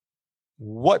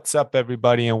What's up,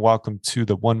 everybody, and welcome to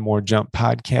the One More Jump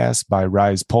podcast by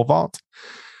Rise Pole Vault.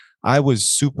 I was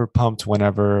super pumped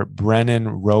whenever Brennan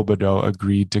Robideau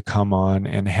agreed to come on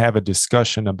and have a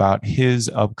discussion about his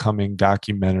upcoming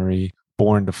documentary,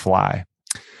 Born to Fly.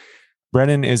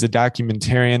 Brennan is a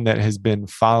documentarian that has been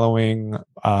following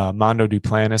Mondo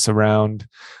Duplantis around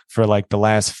for like the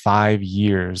last 5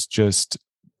 years, just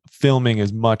filming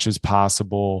as much as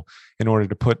possible in order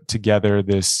to put together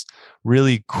this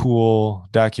really cool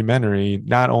documentary,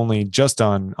 not only just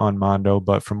on Mondo,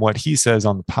 but from what he says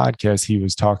on the podcast, he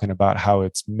was talking about how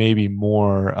it's maybe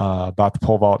more about the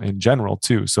pole vault in general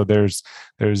too. So there's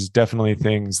definitely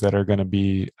things that are going to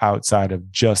be outside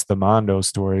of just the Mondo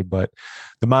story, but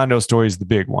the Mondo story is the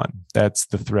big one. That's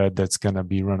the thread that's going to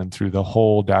be running through the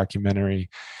whole documentary.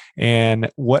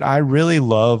 And what I really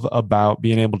love about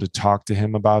being able to talk to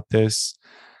him about this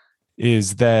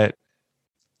is that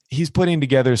he's putting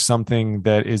together something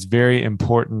that is very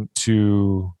important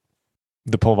to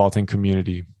the pole vaulting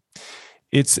community.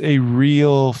 It's a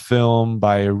real film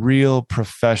by a real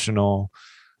professional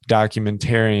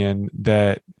documentarian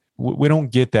that we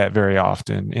don't get that very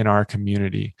often in our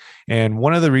community. And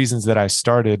one of the reasons that I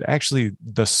started, actually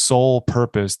the sole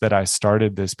purpose that I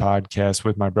started this podcast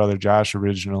with my brother Josh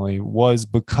originally, was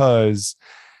because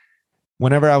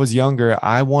whenever I was younger,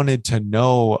 I wanted to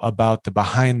know about the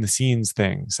behind the scenes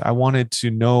things. I wanted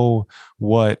to know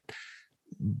what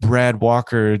Brad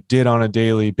Walker did on a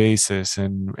daily basis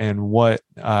and what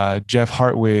Jeff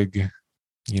Hartwig,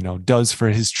 does for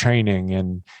his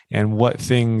training and what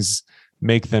things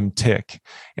make them tick.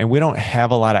 And we don't have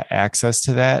a lot of access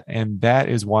to that. And that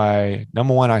is why,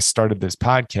 number one, I started this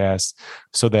podcast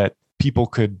so that people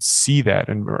could see that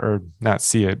or not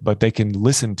see it, but they can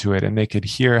listen to it and they could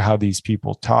hear how these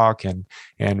people talk and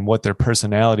what their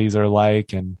personalities are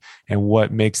like and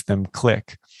what makes them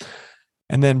click.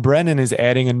 And then Brennan is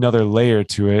adding another layer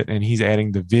to it, and he's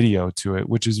adding the video to it,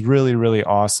 which is really, really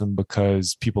awesome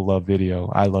because people love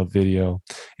video. I love video,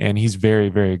 and he's very,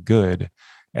 very good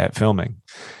at filming.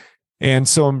 And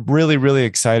so I'm really, really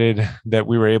excited that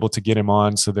we were able to get him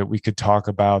on so that we could talk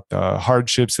about the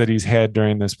hardships that he's had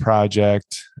during this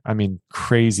project. I mean,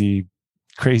 crazy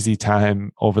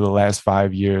time over the last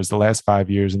 5 years. The last 5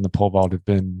 years in the pole vault have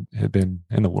been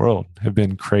in the world have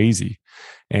been crazy.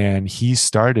 And he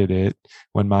started it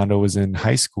when Mondo was in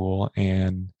high school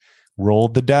and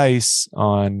rolled the dice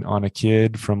on a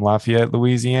kid from Lafayette,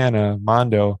 Louisiana,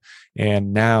 Mondo.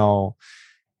 And now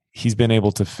he's been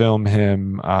able to film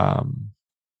him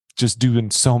just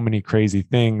doing so many crazy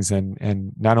things.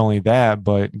 And not only that,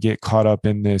 but get caught up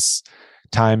in this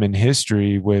time in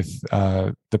history with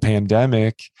the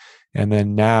pandemic. And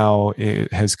then now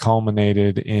it has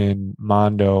culminated in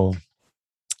Mondo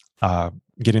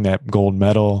getting that gold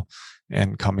medal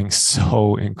and coming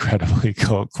so incredibly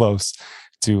close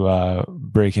to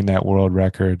breaking that world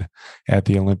record at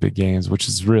the Olympic Games, which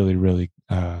is really, really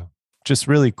just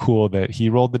really cool that he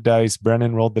rolled the dice.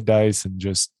 Brennan rolled the dice and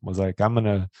just was like, I'm going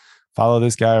to follow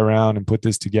this guy around and put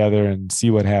this together and see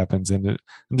what happens. And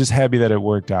I'm just happy that it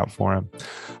worked out for him.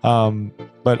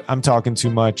 But I'm talking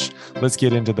too much. Let's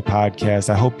get into the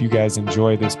podcast. I hope you guys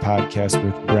enjoy this podcast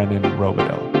with Brennan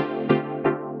Robideau.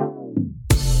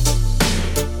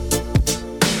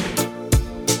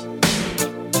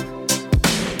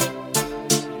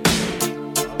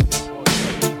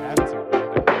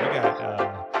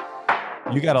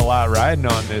 You got a lot riding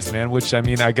on this, man, which, I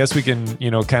mean, I guess we can,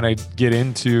 kind of get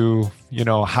into,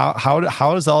 how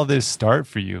does all this start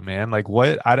for you, man? Like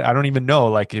what, I don't even know,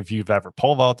 like if you've ever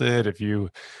pole vaulted,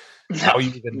 how you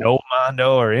even know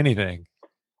Mondo or anything.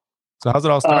 So how's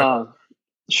it all start?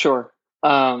 Sure.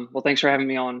 Well, thanks for having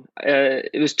me on.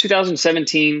 It was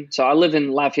 2017. So I live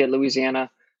in Lafayette,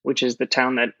 Louisiana, which is the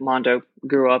town that Mondo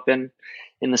grew up in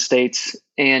the States.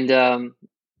 And,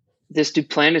 this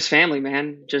Duplantis family,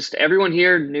 man, just everyone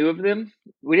here knew of them.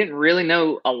 We didn't really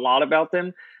know a lot about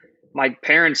them. My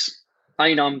parents,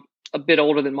 I'm a bit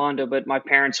older than Mondo, but my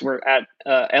parents were at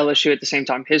LSU at the same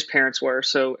time his parents were.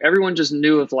 So everyone just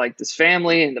knew of like this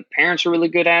family, and the parents were really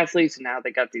good athletes. And now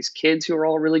they got these kids who are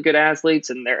all really good athletes,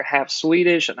 and they're half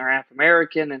Swedish and they're half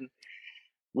American. And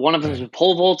one of them is a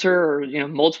pole vaulter, or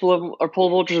multiple of them are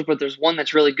pole vaulters, but there's one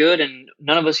that's really good, and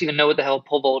none of us even know what the hell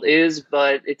pole vault is,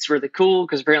 but it's really cool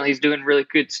because apparently he's doing really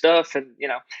good stuff. And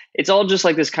it's all just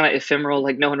like this kind of ephemeral,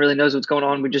 like no one really knows what's going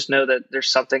on. We just know that there's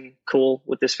something cool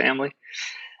with this family.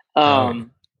 And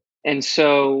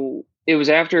so it was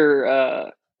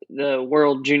after the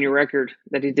world junior record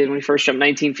that he did when he first jumped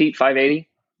 19 feet 580.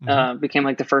 Became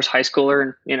like the first high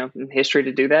schooler in history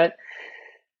to do that.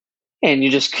 And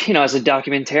you just, as a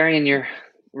documentarian, you're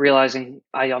realizing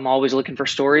I'm always looking for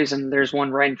stories, and there's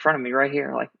one right in front of me right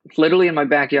here, like literally in my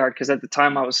backyard. Because at the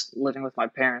time I was living with my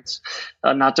parents,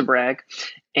 not to brag.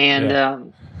 And,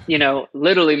 Yeah.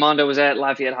 literally Mondo was at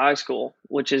Lafayette High School,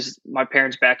 which is my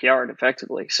parents' backyard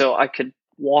effectively. So I could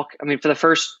walk. I mean, for the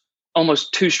first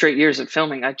almost 2 straight years of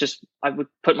filming, I would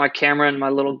put my camera in my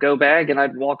little go bag and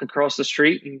I'd walk across the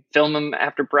street and film him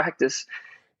after practice.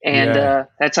 And Yeah.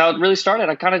 that's how it really started.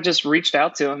 I kind of just reached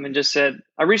out to him and just said,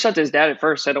 I reached out to his dad at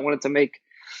first. Said I wanted to make,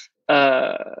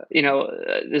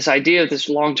 this idea of this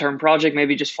long-term project,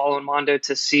 maybe just following Mondo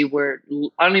to see where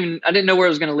I didn't know where it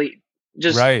was going to lead.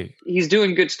 Just Right. he's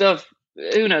doing good stuff.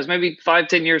 Who knows? Maybe 5,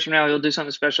 10 years from now, he'll do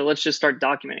something special. Let's just start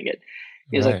documenting it.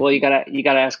 He was like, Right. well, you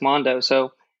gotta ask Mondo.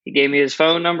 So he gave me his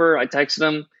phone number. I texted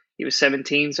him. He was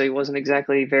 17, so he wasn't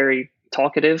exactly very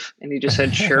talkative. And he just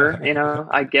said, sure,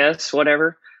 I guess,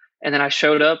 whatever. And then I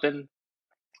showed up, and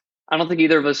I don't think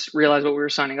either of us realized what we were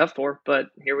signing up for, but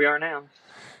here we are now.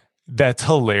 That's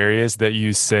hilarious that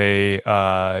you say,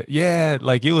 yeah,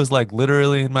 like it was like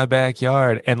literally in my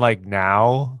backyard. And like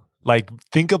now, like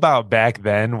think about back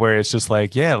then where it's just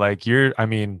like, yeah, like I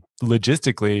mean,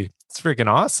 logistically, it's freaking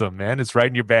awesome, man. It's right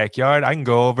in your backyard. I can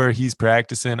go over, he's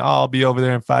practicing. Oh, I'll be over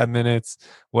there in 5 minutes,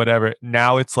 whatever.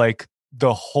 Now it's like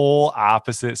the whole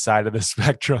opposite side of the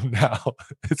spectrum now.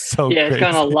 It's so Yeah, crazy.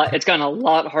 it's gotten a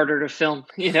lot harder to film.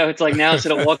 It's like now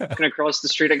instead of walking across the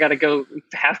street, I got to go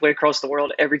halfway across the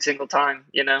world every single time.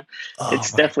 Oh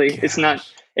It's my definitely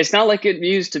gosh. it's not like it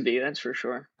used to be. That's for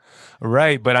sure.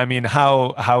 Right, but I mean,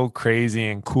 how crazy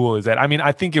and cool is that? I mean,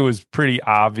 I think it was pretty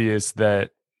obvious that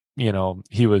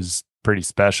he was pretty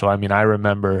special. I mean, I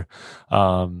remember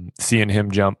seeing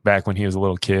him jump back when he was a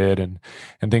little kid and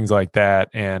things like that,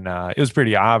 and it was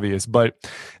pretty obvious. But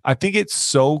I think it's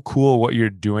so cool what you're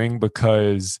doing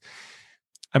because.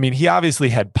 I mean, he obviously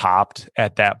had popped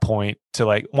at that point to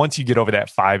like once you get over that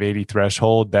 580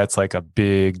 threshold, that's like a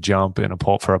big jump in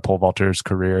for a pole vaulter's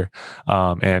career.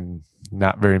 And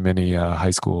not very many high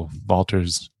school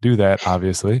vaulters do that,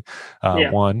 obviously.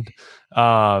 Yeah. One.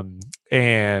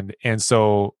 And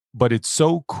so, but it's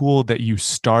so cool that you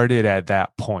started at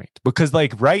that point because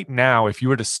like right now, if you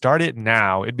were to start it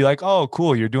now, it'd be like, oh,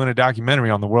 cool, you're doing a documentary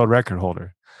on the world record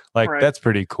holder. Like Right. that's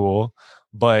pretty cool.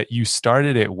 But you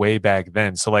started it way back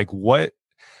then. So like what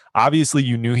obviously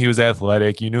you knew he was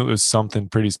athletic, you knew it was something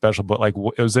pretty special, but like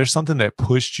was there something that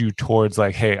pushed you towards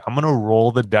like, hey, I'm going to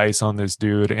roll the dice on this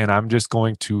dude and I'm just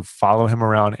going to follow him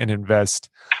around and invest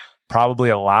probably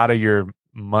a lot of your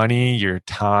money, your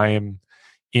time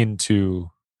into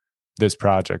this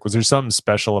project? Was there something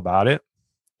special about it?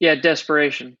 Yeah,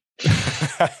 desperation.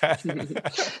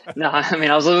 No, I mean,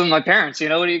 I was living with my parents.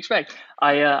 What do you expect?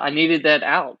 I needed that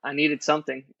out. I needed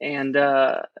something, and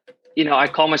I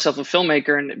call myself a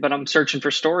filmmaker, but I'm searching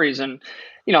for stories, and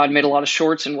I'd made a lot of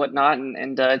shorts and whatnot,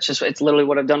 and it's literally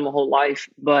what I've done my whole life.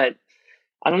 But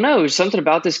I don't know, there's something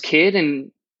about this kid,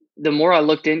 and the more I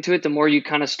looked into it, the more you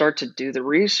kind of start to do the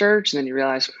research, and then you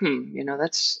realize,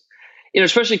 that's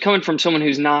especially coming from someone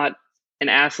who's not an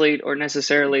athlete or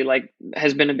necessarily like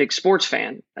has been a big sports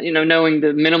fan, knowing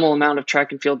the minimal amount of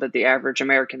track and field that the average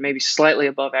American, maybe slightly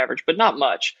above average, but not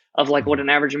much of like what Mhm. an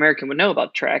average American would know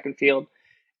about track and field.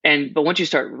 But once you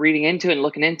start reading into it and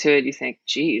looking into it, you think,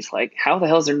 geez, like how the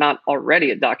hell is there not already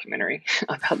a documentary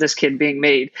about this kid being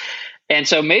made? And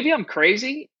so maybe I'm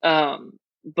crazy.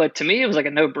 But to me, it was like a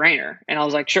no brainer. And I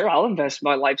was like, sure, I'll invest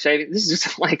my life savings. This is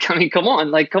just like, I mean, come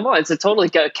on. It's a totally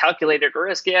calculated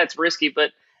risk. Yeah, it's risky,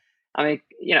 but I mean,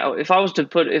 if I was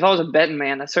a betting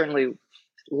man, I certainly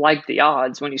like the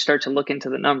odds when you start to look into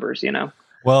the numbers.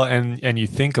 Well, and you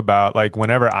think about like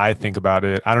whenever I think about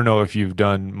it, I don't know if you've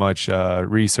done much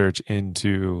research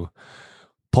into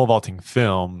pole vaulting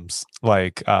films.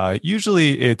 Like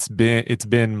usually it's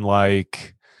been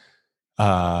like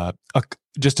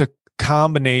just a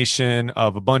combination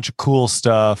of a bunch of cool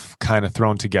stuff kind of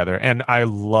thrown together, and I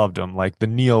loved them, like the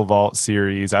Neo Vault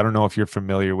series. I don't know if you're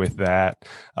familiar with that.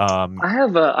 I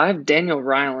have Daniel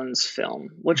Ryland's film.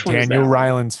 Which one is Daniel that one?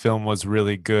 Ryland's film was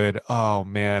really good. Oh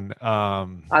man,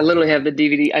 I literally have the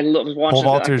DVD. Was Pole watching it.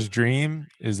 Vaulter's Dream,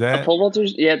 is A that pole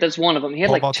vaulters. Yeah, that's one of them. He had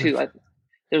Pole like Vaulter? two.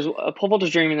 There's a pole vaulter's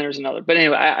dream and there's another. But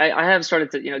anyway, I have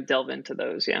started to delve into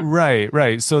those. Yeah.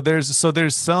 Right. So there's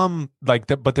some like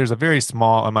that, but there's a very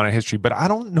small amount of history. But I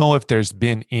don't know if there's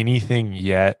been anything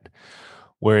yet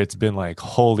where it's been like,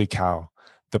 holy cow,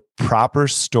 the proper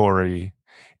story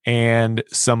and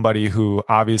somebody who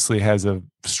obviously has a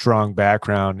strong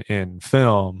background in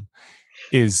film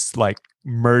is like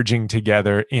merging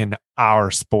together in our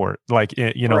sport, like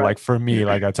Right. like for me,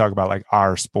 like I talk about like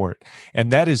our sport,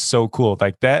 and that is so cool.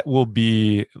 Like that will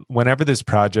be whenever this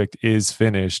project is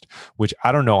finished, which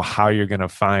I don't know how you're going to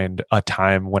find a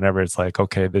time whenever it's like,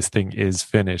 okay, this thing is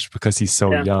finished, because he's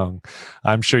so Yeah. young.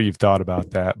 I'm sure you've thought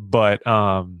about that, but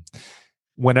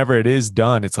whenever it is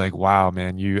done, it's like, wow,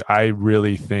 man, I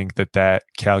really think that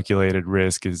calculated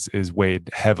risk is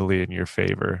weighed heavily in your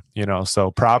favor,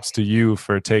 so props to you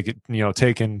for taking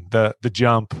the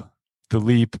jump, the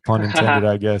leap, pun intended,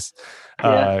 I guess,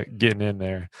 Yeah. getting in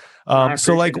there. No, I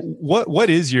So like appreciate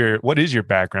it. what is your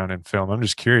background in film? I'm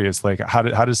just curious, like how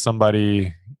does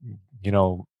somebody, you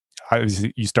know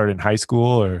you started in high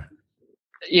school, or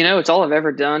It's all I've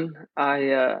ever done.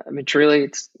 I mean, truly,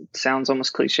 it sounds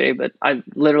almost cliche, but I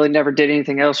literally never did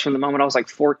anything else from the moment I was like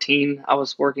 14. I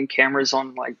was working cameras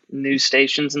on like news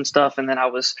stations and stuff, and then I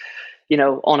was,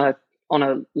 on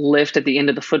a lift at the end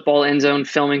of the football end zone,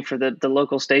 filming for the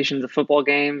local stations, the football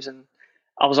games, and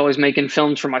I was always making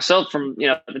films for myself from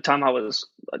the time I was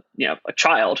a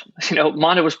child.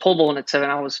 Mondo was pole bowling at 7.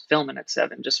 I was filming at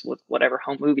 7, just with whatever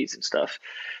home movies and stuff.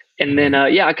 And then,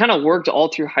 right. I kind of worked all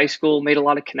through high school, made a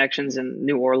lot of connections in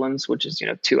New Orleans, which is,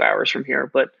 2 hours from here,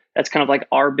 but that's kind of like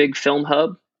our big film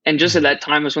hub. And just at Mhm. that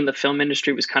time was when the film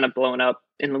industry was kind of blowing up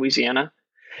in Louisiana.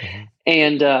 Mhm.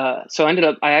 And so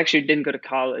I actually didn't go to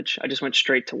college. I just went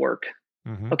straight to work.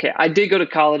 Mhm. Okay, I did go to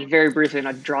college very briefly and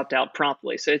I dropped out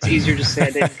promptly. So it's easier to say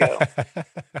I didn't go.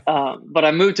 But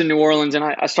I moved to New Orleans and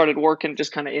I started working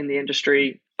just kind of in the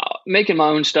industry, making my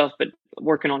own stuff, but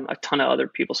working on a ton of other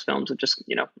people's films and just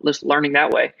learning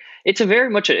that way. It's a very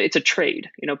much it's a trade.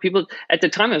 People at the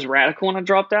time it was radical when I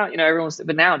dropped out.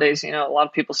 But nowadays, a lot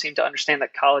of people seem to understand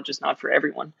that college is not for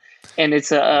everyone, and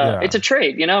it's Yeah. a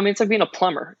trade. I mean, it's like being a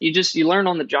plumber. You learn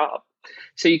on the job.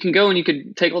 So you can go and you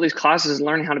could take all these classes and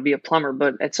learn how to be a plumber,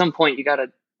 but at some point you got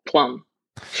to plumb.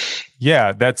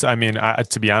 Yeah, I mean,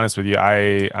 to be honest with you,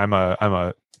 I'm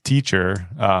a teacher.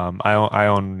 I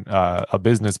own a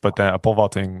business, but then a pole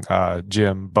vaulting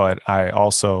gym, but I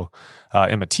also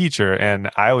am a teacher. And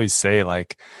I always say,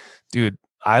 like, dude,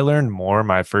 I learned more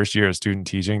my first year of student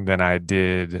teaching than I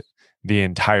did the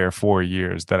entire 4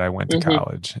 years that I went to Hmm.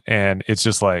 college. And it's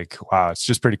just like, wow, it's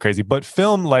just pretty crazy. But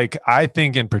film, like, I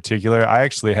think in particular, I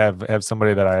actually have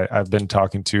somebody that I've been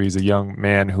talking to. He's a young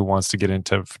man who wants to get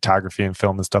into photography and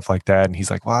film and stuff like that. And he's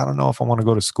like, well, I don't know if I want to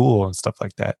go to school and stuff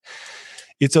like that.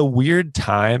 It's a weird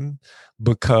time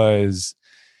because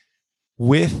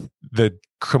with the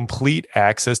complete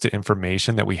access to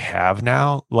information that we have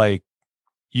now, like,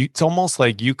 it's almost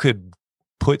like you could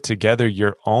put together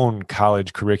your own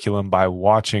college curriculum by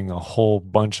watching a whole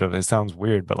bunch of, it sounds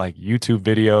weird, but like YouTube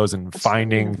videos and Yeah.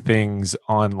 finding things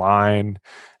online.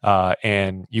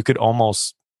 And you could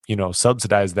almost,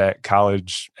 subsidize that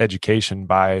college education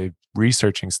by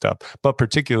researching stuff, but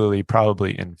particularly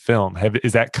probably in film.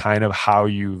 Is that kind of how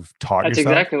you've taught yourself?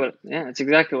 That's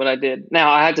exactly what I did.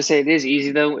 Now I have to say it is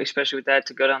easy though, especially with that,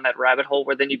 to go down that rabbit hole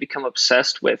where then you become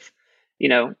obsessed with, you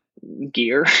know,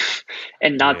 gear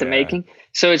and not the Yeah. making.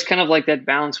 So it's kind of like that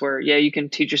balance where, yeah, you can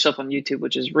teach yourself on YouTube,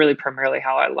 which is really primarily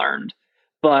how I learned.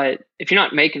 But if you're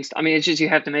not making stuff, I mean, it's just you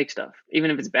have to make stuff, even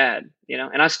if it's bad.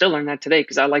 And I still learn that today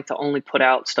because I like to only put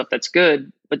out stuff that's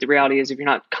good. But the reality is, if you're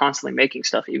not constantly making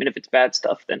stuff, even if it's bad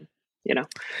stuff, then, you know,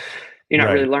 you're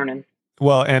not really Right. learning.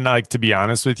 Well, and like, to be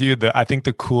honest with you, I think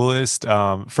the coolest,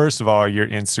 first of all, your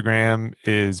Instagram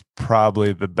is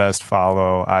probably the best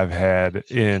follow I've had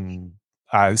in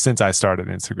since I started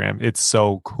Instagram. It's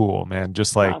so cool, man.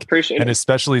 Just I like, appreciate and it.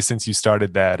 especially since you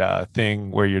started that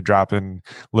thing where you're dropping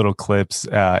little clips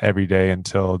every day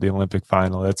until the Olympic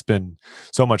final. It's been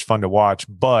so much fun to watch.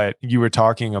 But you were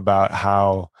talking about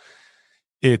how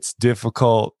it's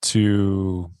difficult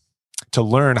to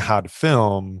learn how to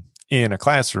film in a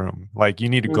classroom. Like, you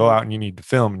need to go Hmm. out and you need to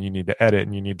film and you need to edit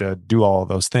and you need to do all of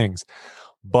those things.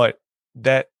 But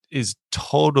that is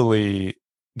totally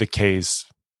the case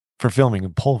for filming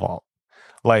in pole vault.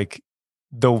 Like,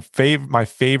 my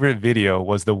favorite video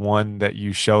was the one that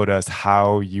you showed us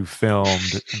how you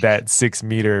filmed that 6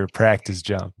 meter practice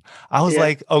jump. I was Yeah.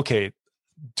 like, okay,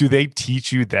 do they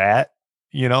teach you that?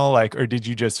 Like, or did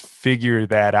you just figure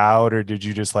that out, or did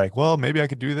you just like, well, maybe I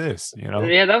could do this?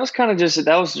 Yeah, that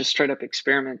was just straight up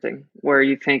experimenting where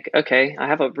you think, okay, I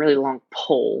have a really long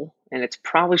pole and it's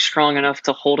probably strong enough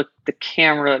to hold the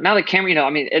camera. Now the camera, I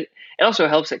mean, it also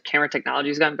helps that camera technology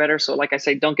has gotten better. So like I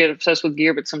say, don't get obsessed with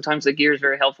gear, but sometimes the gear is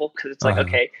very helpful because it's like, Uh-huh.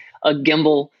 okay, a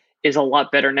gimbal is a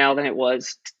lot better now than it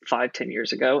was 5, 10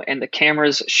 years ago. And the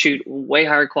cameras shoot way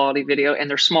higher quality video and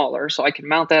they're smaller. So I can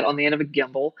mount that on the end of a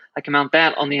gimbal. I can mount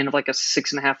that on the end of like a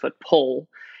 6.5 foot pole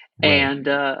Right. and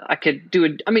I could do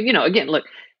it. I mean, again, look,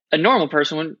 a normal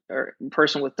person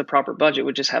with the proper budget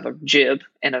would just have a jib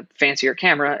and a fancier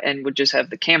camera and would just have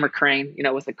the camera crane,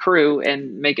 with a crew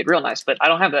and make it real nice. But I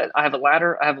don't have that. I have a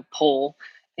ladder, I have a pole,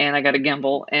 and I got a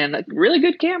gimbal and a really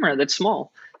good camera that's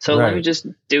small. So let me Right. just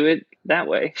do it that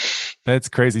way. That's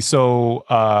crazy. So,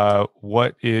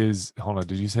 hold on,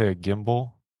 did you say a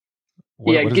gimbal?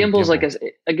 Yeah, What is a gimbal's like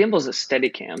gimbal? a gimbal's a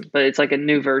Steadicam, but it's like a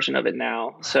new version of it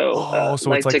now. So, Oh,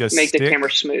 so it's like like to a make the camera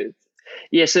stick? smooth.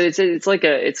 Yeah, so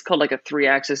it's called like a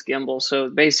 3-axis gimbal. So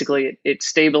basically, it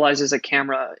stabilizes a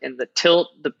camera in the tilt,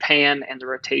 the pan, and the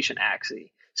rotation axis.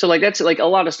 So like that's like a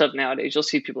lot of stuff nowadays. You'll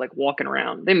see people like walking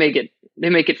around. They make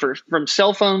it for from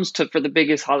cell phones to for the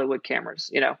biggest Hollywood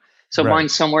cameras. So Right.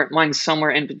 mine's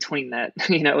somewhere in between that.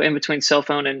 In between cell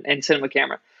phone and cinema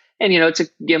camera. And it's a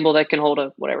gimbal that can hold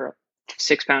a whatever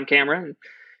 6-pound camera, and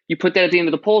you put that at the end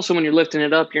of the pole. So when you're lifting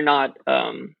it up, you're not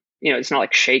it's not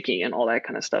like shaky and all that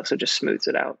kind of stuff. So it just smooths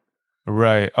it out.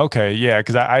 Right. Okay. Yeah.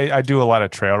 Because I do a lot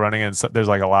of trail running, and so there's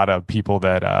like a lot of people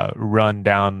that run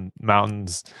down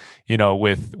mountains,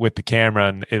 with the camera,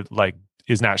 and it like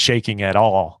is not shaking at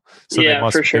all. So Yeah,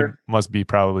 for they sure. must be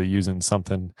probably using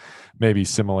something maybe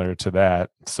similar to that.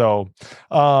 So,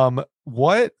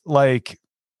 what like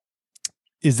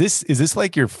is this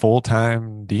like your full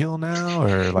time deal now,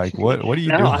 or like what are you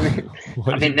No, doing? I mean, What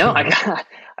I are you mean, no, I doing? got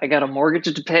I got a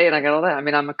mortgage to pay and I got all that. I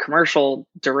mean, I'm a commercial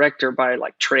director by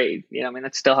like trade. I mean,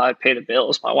 that's still how I pay the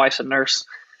bills. My wife's a nurse.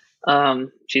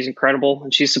 She's incredible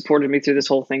and she's supported me through this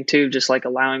whole thing too, just like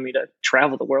allowing me to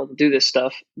travel the world and do this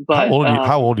stuff. But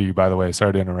How old are you, by the way?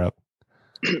 Sorry to interrupt.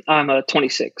 I'm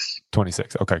 26.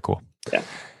 26. Okay, cool. Yeah.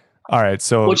 All right.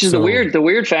 So Which is the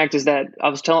weird fact is that I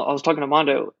was talking to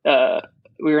Mondo.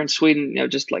 We were in Sweden,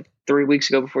 just like 3 weeks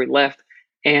ago before he left,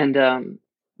 and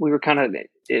we were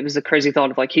it was the crazy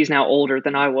thought of like he's now older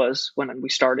than I was when we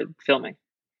started filming.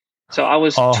 So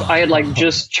I had like oh,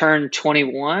 just turned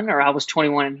 21, or I was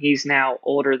 21, and he's now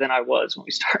older than I was when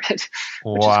we started,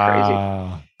 which is crazy. wow.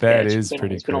 Yeah, That it's is been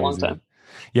pretty it's been a long crazy. time.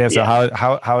 Yeah, so Yeah.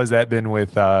 how has that been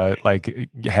with like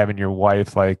having your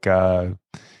wife like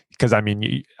because I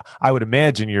mean I would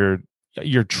imagine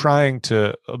you're trying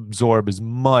to absorb as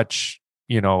much,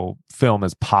 film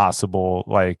as possible,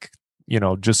 like,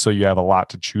 just so you have a lot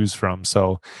to choose from.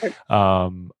 So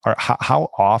how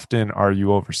often are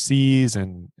you overseas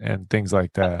and things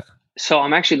like that? So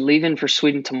I'm actually leaving for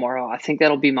Sweden tomorrow. I think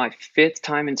that'll be my fifth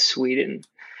time in Sweden.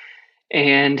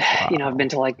 And Wow.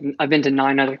 I've been to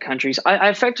 9 other countries. I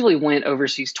effectively went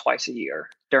overseas twice a year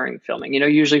during filming.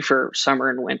 Usually for summer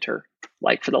and winter,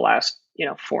 like for the last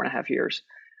 4.5 years.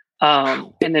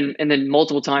 And then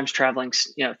multiple times traveling,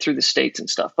 through the states and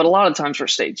stuff. But a lot of times for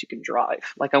states you can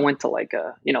drive. Like I went to like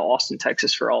Austin,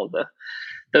 Texas for all of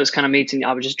those kind of meets, and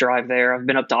I would just drive there. I've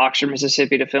been up to Oxford,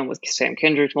 Mississippi to film with Sam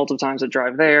Kendrick multiple times. I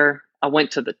drive there. I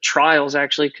went to the trials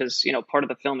actually because part of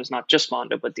the film is not just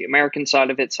Mondo but the American side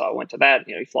of it. So I went to that.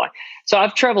 You fly. So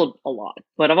I've traveled a lot,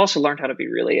 but I've also learned how to be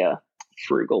really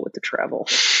frugal with the travel.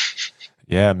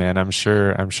 Yeah, man, I'm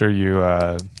sure you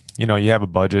you have a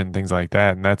budget and things like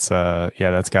that, and that's yeah,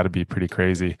 that's got to be pretty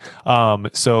crazy.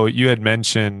 So you had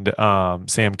mentioned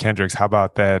Sam Kendricks. How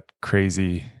about that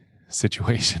crazy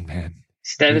situation, man?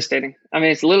 It's He- devastating. I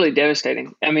mean, it's literally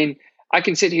devastating. I mean, I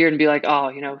can sit here and be like,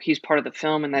 oh, he's part of the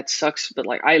film and that sucks, but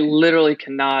like I literally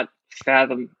cannot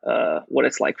fathom what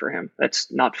it's like for him.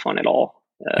 That's not fun at all.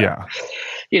 yeah.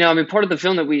 I mean, part of the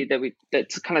film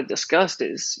that's kind of discussed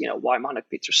is why Monica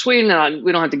Beats are Sweden. And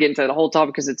we don't have to get into the whole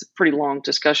topic because it's a pretty long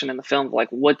discussion in the film of like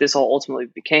what this all ultimately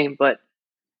became. But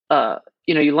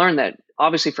you learn that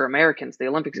obviously for Americans, the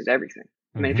Olympics is everything.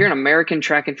 I mean, if you're Hmm. an American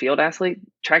track and field athlete,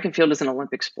 track and field is an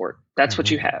Olympic sport. That's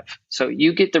what you Hmm. have. So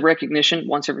you get the recognition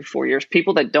once every 4 years.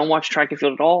 People that don't watch track and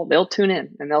field at all, they'll tune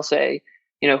in and they'll say,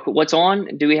 what's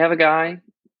on? Do we have a guy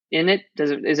in it?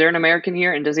 Is there an American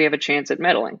here? And does he have a chance at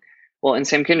medaling? Well, in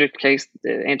Sam Kendrick's case,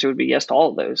 the answer would be yes to all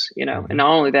of those. And Hmm. not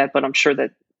only that, but I'm sure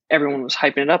that everyone was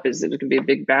hyping it up is that it was going to be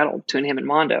a big battle between him and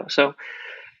Mondo. So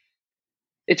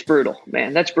it's brutal,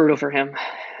 man. That's brutal for him.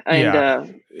 And Yeah,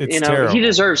 it's he terrible.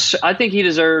 deserves, I think he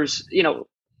deserves,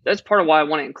 that's part of why I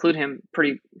want to include him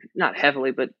pretty, not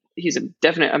heavily, but he's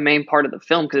a main part of the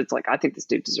film because it's like I think this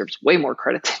dude deserves way more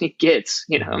credit than he gets.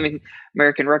 I Hmm. mean,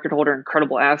 American record holder,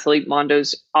 incredible athlete.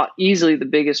 Mondo's easily the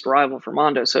biggest rival for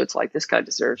Mondo, so it's like this guy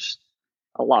deserves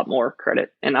a lot more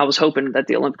credit. And I was hoping that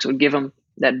the Olympics would give him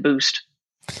that boost.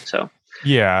 So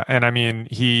Yeah, and I mean,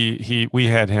 we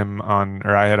had him on,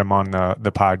 or I had him on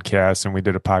the podcast, and we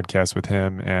did a podcast with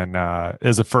him, and it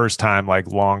was the first time like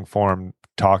long form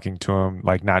talking to him,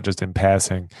 like not just in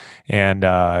passing. And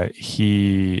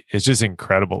he is just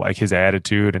incredible, like his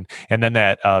attitude. And then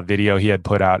that video he had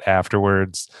put out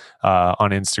afterwards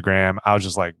on Instagram, I was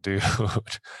just like, dude,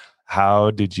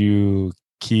 how did you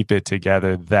keep it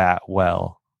together that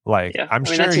well? Like, Yeah, I'm I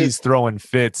mean sure he's throwing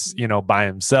fits, by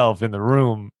himself in the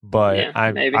room, but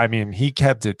yeah, maybe. I mean, he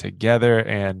kept it together,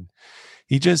 and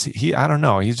I don't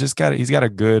know, he's got a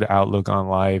good outlook on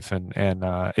life, and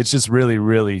it's just really,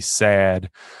 really sad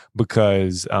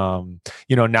because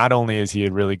not only is he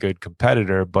a really good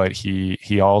competitor, but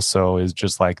he also is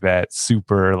just like that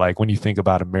super, like when you think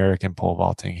about American pole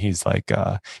vaulting, he's like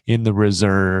in the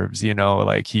reserves,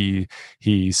 like he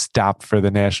stopped for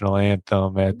the national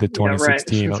anthem at the Yeah, right.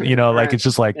 2016, like Right. it's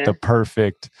just like Yeah. the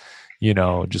perfect,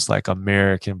 just like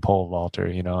American pole vaulter,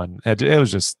 and it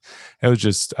was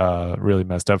just really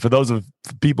messed up. For those of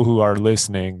people who are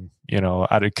listening,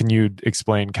 can you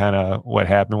explain kind of what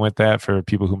happened with that for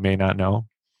people who may not know?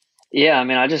 Yeah, I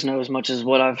mean, I just know as much as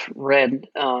what I've read.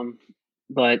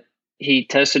 But he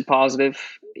tested positive.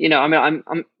 I mean,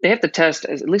 they have to test,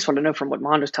 at least what I know from what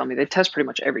Mondo's telling me, they test pretty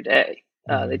much every day.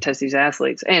 They Mhm. test these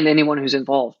athletes and anyone who's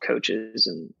involved, coaches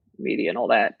and media and all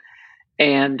that.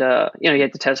 And, he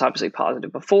had to test obviously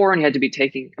positive before, and he had to be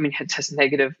he had to test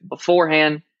negative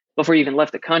beforehand, before he even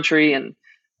left the country, and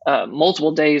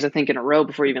multiple days, I think, in a row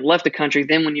before he even left the country.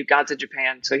 Then when you got to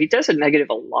Japan, so he tested negative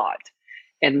a lot.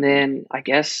 And then I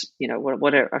guess,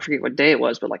 whatever, I forget what day it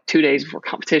was, but like 2 days before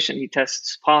competition, he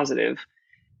tests positive.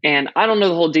 And I don't know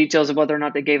the whole details of whether or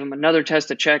not they gave him another test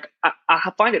to check.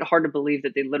 I find it hard to believe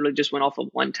that they literally just went off of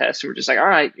one test and were just like, all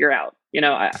right, you're out.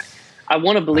 I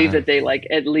want to believe Right. that they like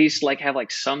at least like have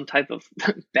like some type of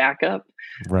backup,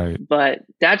 Right. but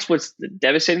that's what's the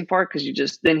devastating part,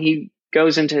 because then he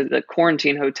goes into the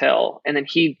quarantine hotel, and then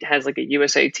he has like a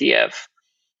USATF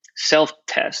self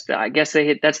test. I guess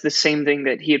that's the same thing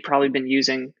that he had probably been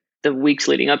using the weeks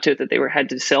leading up to it, that they had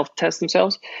to self test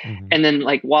themselves. Mhm. And then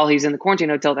like while he's in the quarantine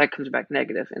hotel, that comes back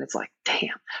negative, and it's like, damn.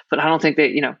 But I don't think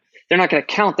they're not going to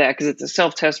count that because it's a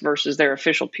self test versus their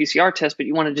official PCR test. But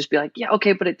you want to just be like, yeah,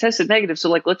 okay, but it tested negative, so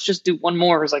like let's just do one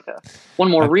more as like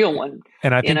one more I, real one.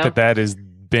 and I You think know? that is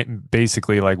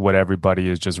basically like what everybody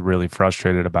is just really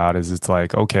frustrated about, is it's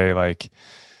like, okay, like,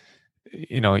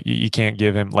 you can't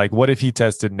give him, like, what if he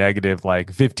tested negative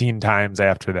like 15 times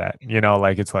after that,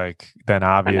 like it's like, then I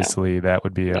know, obviously that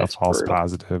would be a that's false brutal.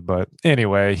 positive. But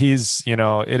anyway, it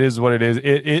is what it is.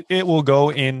 It will go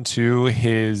into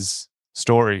his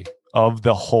story of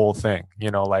the whole thing,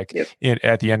 like Yep.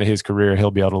 at the end of his career, he'll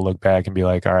be able to look back and be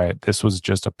like, all right, this was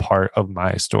just a part of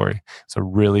my story. It's a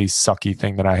really sucky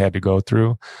thing that I had to go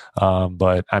through.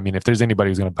 But I mean, if there's anybody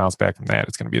who's going to bounce back from that,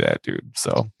 it's going to be that dude.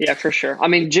 So Yeah, for sure. I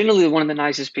mean, generally one of the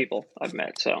nicest people I've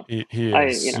met. So he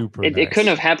is super it couldn't nice.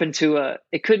 have happened to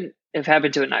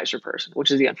a nicer person,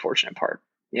 which is the unfortunate part.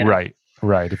 Right,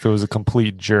 right. If it was a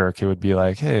complete jerk, it would be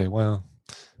like, hey, well,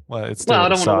 it still Well, I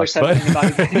would have don't want to wish sucked, that but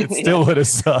on anybody. it Yeah, still would have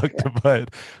sucked. yeah,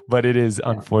 But it is yeah.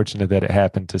 unfortunate that it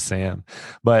happened to Sam.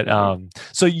 But Yeah.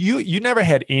 so you never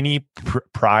had any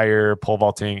prior pole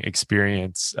vaulting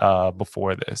experience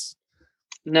before this?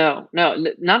 No, no.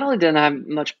 Not only didn't I have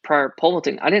much prior pole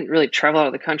vaulting, I didn't really travel out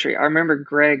of the country. I remember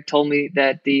Greg told me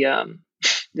that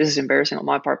this is embarrassing on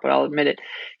my part, but I'll admit it.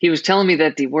 He was telling me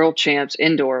that the World Champs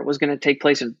indoor was going to take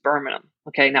place in Birmingham.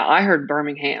 Okay, now I heard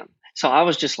Birmingham, so I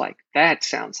was just like, that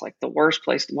sounds like the worst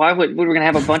place. Why would we were going to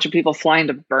have a bunch of people flying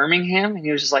to Birmingham? And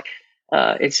he was just like,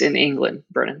 it's in England,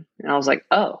 Brennan. And I was like,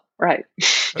 oh, right.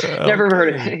 Never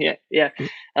heard of Okay. it. Yeah, yeah.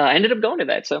 I ended up going to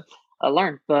that, so I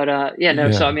learned. But yeah,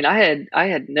 no. So I Yeah. mean, I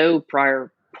had no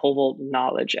prior pole vault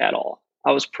knowledge at all.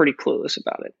 I was pretty clueless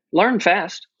about it. Learned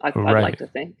fast. I'd like Right. to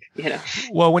think.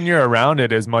 Well, when you're around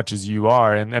it as much as you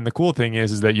are, and the cool thing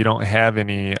is that you don't have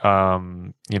any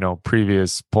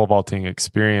previous pole vaulting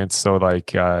experience, so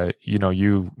like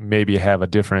you maybe have a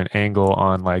different angle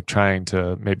on like trying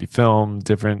to maybe film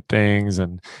different things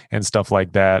and stuff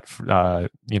like that,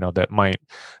 that might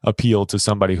appeal to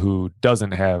somebody who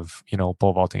doesn't have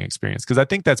pole vaulting experience, because I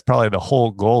think that's probably the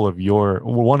whole goal of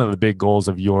one of the big goals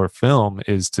of your film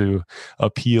is to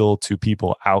appeal to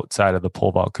people outside of the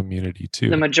pole vault community The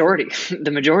too. majority, the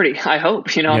majority. I hope.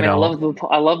 I You mean, know,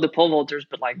 I love the pole vaulters,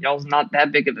 but like y'all's not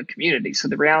that big of a community. So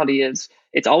the reality is,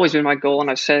 it's always been my goal,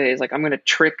 and I say is like I'm going to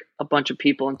trick a bunch of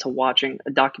people into watching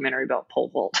a documentary about pole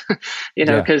vault.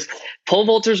 yeah, Because pole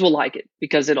vaulters will like it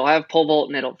because it'll have pole vault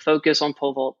and it'll focus on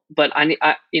pole vault. But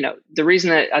the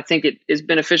reason that I think it is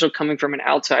beneficial coming from an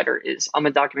outsider is I'm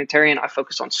a documentarian. I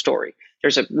focus on story.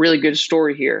 There's a really good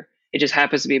story here. It just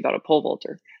happens to be about a pole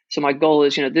vaulter. So my goal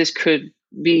is, this could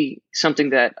be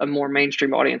something that a more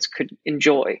mainstream audience could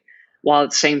enjoy. while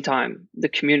at the same time, the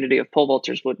community of pole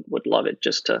vaulters would love it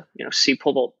just to, see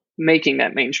pole vault making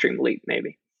that mainstream leap,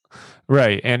 maybe.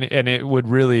 Right. And it would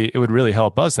really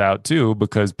help us out too,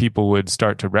 because people would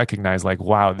start to recognize like,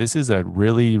 wow, this is a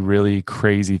really, really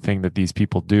crazy thing that these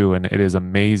people do. And it is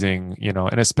amazing,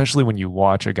 and especially when you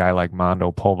watch a guy like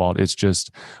Mondo pole vault, it's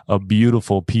just a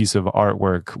beautiful piece of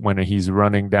artwork when he's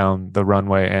running down the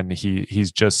runway and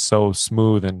he's just so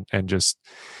smooth and just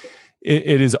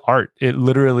it is art. It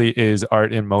literally is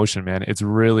art in motion, man. It's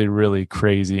really, really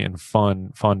crazy and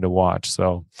fun to watch.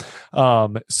 So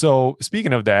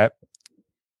speaking of that,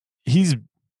 he's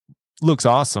looks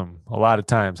awesome a lot of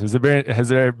times. Has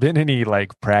there been any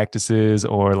like practices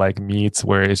or like meets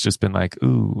where it's just been like,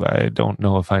 ooh, I don't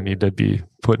know if I need to be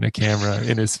putting a camera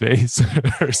in his face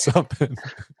or something?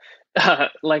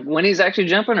 Like when he's actually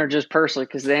jumping, or just personally?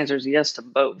 Because the answer is yes to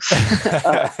both.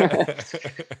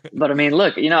 But I mean,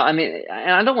 look, and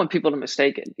I don't want people to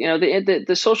mistake it.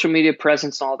 The social media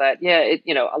presence and all that. Yeah,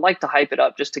 I like to hype it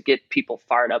up just to get people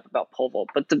fired up about pole vault.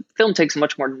 But the film takes a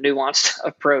much more nuanced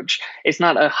approach. It's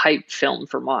not a hype film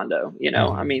for Mondo. I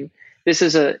Mhm. mean, this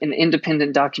is an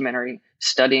independent documentary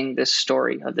studying this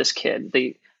story of this kid,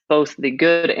 both the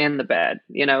good and the bad.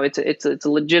 It's a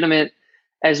legitimate,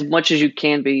 as much as you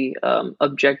can be,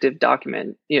 objective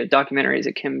documentary as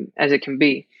it can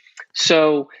be.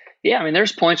 So yeah, I mean,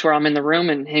 there's points where I'm in the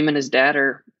room and him and his dad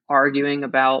are arguing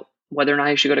about whether or not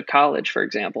he should go to college, for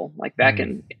example, like back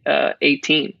Mm. in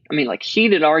 18. I mean, like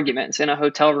heated arguments in a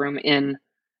hotel room in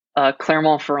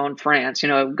Clermont-Ferrand, France.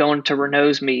 Going to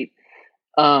Renault's meet.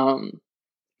 Um,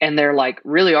 and they're like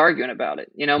really arguing about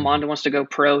it. Mhm. Mondo wants to go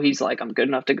pro. He's like, I'm good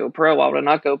enough to go pro. Why would I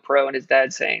not go pro? And his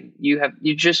dad's saying,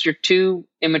 you're too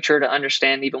immature to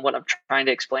understand even what I'm trying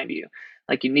to explain to you.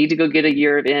 Like you need to go get a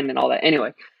year of in and all that.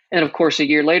 Anyway, and of course, a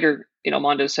year later,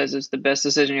 Mondo says it's the best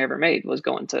decision he ever made was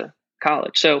going to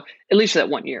college. So at least for that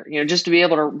 1 year, just to be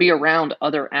able to be around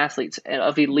other athletes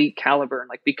of elite caliber and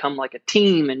like become like a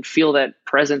team and feel that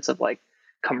presence of like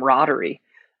camaraderie,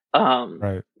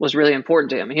 Right. was really important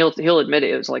to him. He'll admit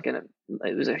it.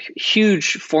 It was a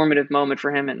huge formative moment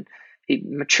for him, and he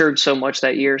matured so much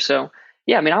that year. So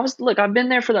yeah, I mean, I've been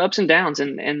there for the ups and downs,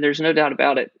 and there's no doubt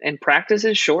about it. And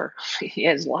practices, sure, he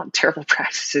has a lot of terrible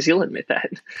practices. He'll admit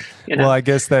that, you Well, know. I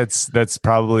guess that's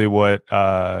probably what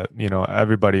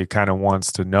everybody kind of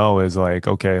wants to know is like,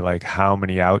 okay, like how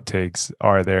many outtakes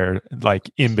are there like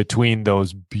in between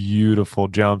those beautiful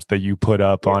jumps that you put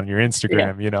up Yeah, on your yeah.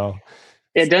 Instagram?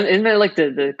 Yeah, isn't that like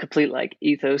the complete like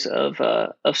ethos of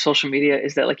social media,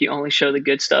 is that like you only show the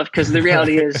good stuff? Because the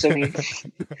reality is, I mean,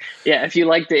 yeah, if you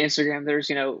like the Instagram, there's,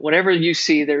 whatever you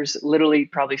see, there's literally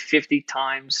probably 50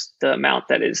 times the amount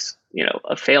that is,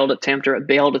 a failed attempt or a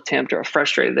bailed attempt or a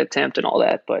frustrated attempt and all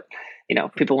that. But,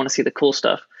 people want to see the cool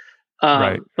stuff.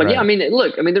 Right, But yeah, I right. mean,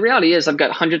 look, I mean, the reality is I've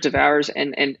got hundreds of hours,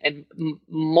 and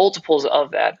multiples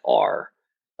of that are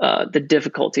the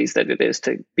difficulties that it is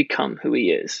to become who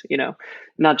he is,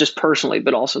 not just personally,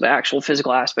 but also the actual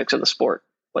physical aspects of the sport,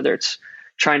 whether it's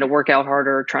trying to work out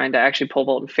harder, trying to actually pole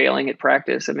vault and failing at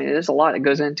practice. I mean, there's a lot that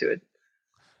goes into it.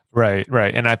 Right,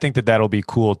 right. And I think that that'll be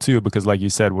cool too, because like you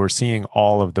said, we're seeing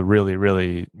all of the really,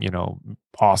 really,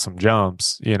 awesome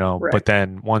jumps, Right. but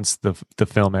then once the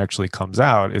film actually comes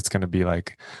out, it's going to be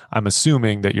like, I'm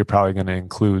assuming that you're probably going to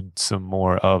include some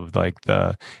more of like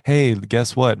hey,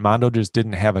 guess what? Mondo just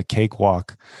didn't have a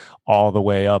cakewalk all the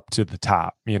way up to the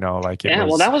top, like it Yeah.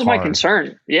 Well, was that was my hard.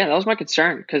 concern. Yeah, that was my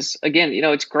concern. Because again,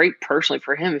 it's great personally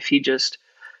for him if he just,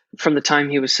 from the time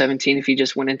he was 17, if he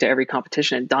just went into every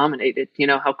competition and dominated,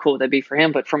 how cool would that be for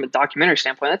him? But from a documentary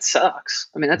standpoint, that sucks.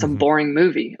 I mean, that's a Hmm. boring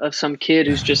movie of some kid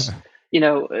who's just,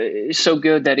 so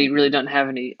good that he really doesn't have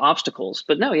any obstacles.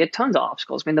 But no, he had tons of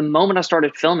obstacles. I mean, the moment I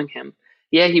started filming him,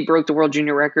 yeah, he broke the world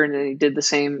junior record and then he did the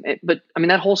same. But I mean,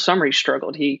 that whole summer he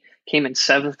struggled. He came in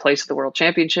seventh place at the world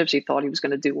championships. He thought he was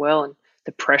going to do well, and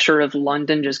the pressure of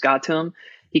London just got to him.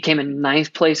 He came in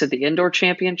ninth place at the indoor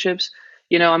championships.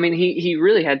 I mean, he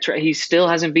really had. He still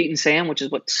hasn't beaten Sam, which is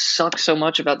what sucks so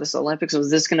much about this Olympics. Was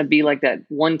this going to be like that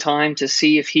one time to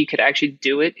see if he could actually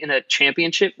do it in a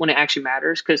championship when it actually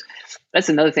matters? Because that's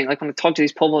another thing. Like when I talk to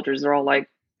these pole vaulters, they're all like,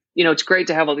 it's great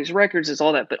to have all these records, it's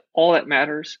all that, but all that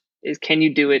matters is can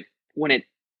you do it when it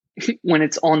when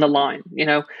it's on the line?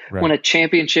 When Right. a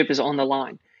championship is on the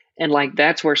line, and like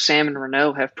that's where Sam and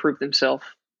Renault have proved themselves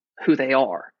who they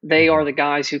are. They Hmm. are the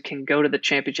guys who can go to the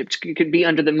championships, could be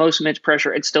under the most immense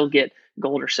pressure and still get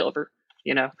gold or silver,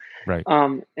 you know? Right.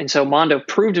 And so Mondo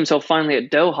proved himself finally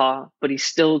at Doha, but he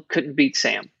still couldn't beat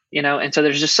Sam, And so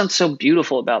there's just something so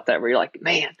beautiful about that where you're like,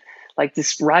 man, like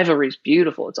this rivalry is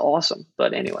beautiful. It's awesome.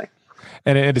 But anyway.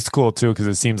 And it's cool too because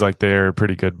it seems like they're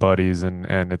pretty good buddies, and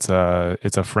it's a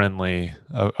friendly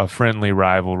a friendly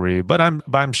rivalry. But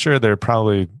I'm sure they're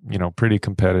probably pretty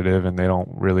competitive, and they don't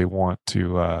really want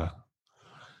to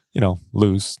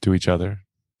lose to each other.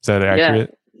 Is that Yeah.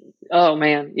 accurate? Oh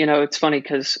man, it's funny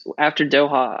because after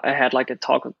Doha, I had like a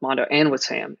talk with Mondo and with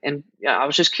Sam, and yeah, I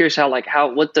was just curious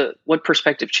what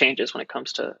perspective changes when it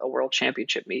comes to a world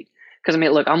championship meet. Because I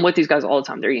mean, look, I'm with these guys all the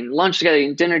time. They're eating lunch together,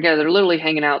 eating dinner together. They're literally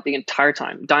hanging out the entire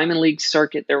time. Diamond League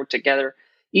circuit, they're together.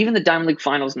 Even the Diamond League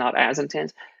finals not as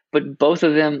intense, but both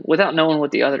of them, without knowing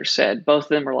what the other said, both of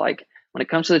them are like, when it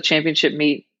comes to the championship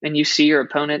meet and you see your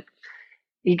opponent,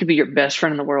 he could be your best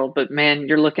friend in the world, but man,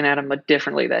 you're looking at him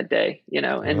differently that day,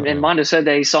 And Uh-oh. Mondo said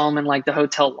that he saw him in like the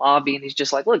hotel lobby, and he's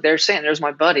just like, "Look, there's Sam, there's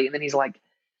my buddy," and then he's like,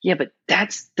 "Yeah, but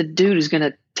that's the dude who's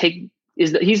gonna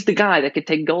he's the guy that could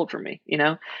take gold from me." And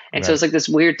so Right. it's like this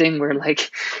weird thing where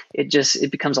like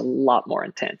it becomes a lot more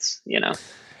intense.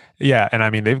 Yeah, and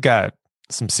I mean they've got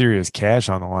some serious cash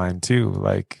on the line too.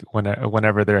 Like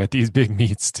whenever they're at these big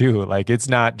meets too, like it's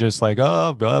not just like,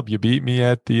 oh, Bub, you beat me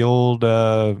at the old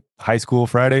high school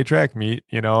Friday track meet.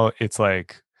 It's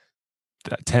like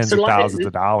tens So of like, thousands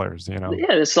of dollars. yeah,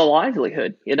 it's the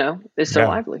livelihood. It's their Yeah,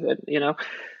 livelihood.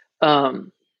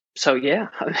 Um, so yeah,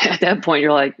 at that point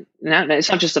you're like, now it's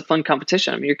not just a fun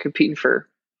competition. I mean, you're competing for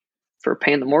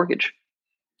paying the mortgage.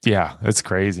 yeah, it's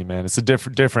crazy, man. It's a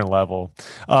different level.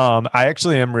 I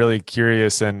actually am really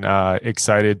curious and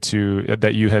excited to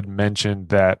that you had mentioned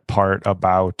that part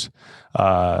about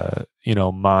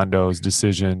Mondo's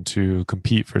decision to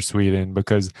compete for Sweden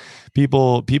because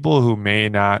people who may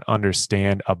not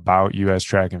understand about U.S.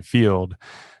 track and field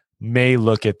may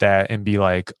look at that and be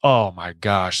like, "Oh my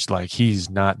gosh, like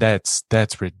he's not that's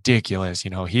ridiculous."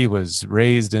 He was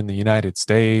raised in the United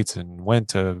States and went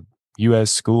to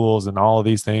US schools and all of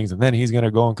these things, and then he's going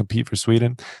to go and compete for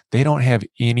Sweden. They don't have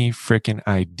any freaking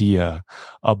idea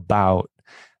about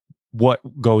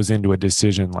what goes into a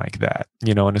decision like that,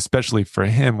 and especially for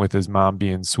him with his mom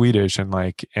being Swedish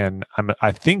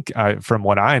I think from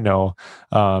what I know,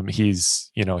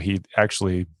 he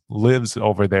actually lives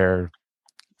over there.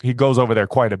 He goes over there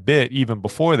quite a bit even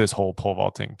before this whole pole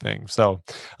vaulting thing. So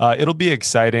it'll be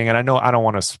exciting. And I know I don't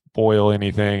want to spoil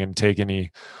anything and take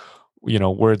any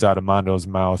words out of Mondo's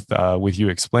mouth with you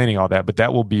explaining all that, but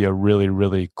that will be a really,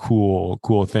 really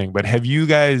cool thing. But have you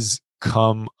guys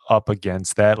come up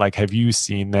against that? Like, have you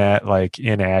seen that like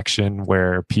in action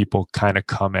where people kind of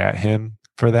come at him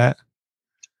for that?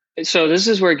 So this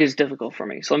is where it gets difficult for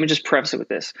me. So let me just preface it with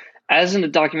this. As a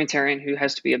documentarian who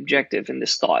has to be objective in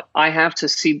this thought, I have to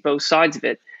see both sides of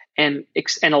it and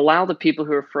allow the people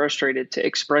who are frustrated to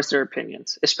express their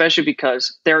opinions, especially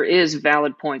because there is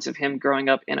valid points of him growing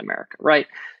up in America, right?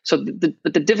 So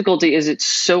but the difficulty is it's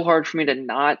so hard for me to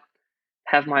not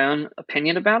have my own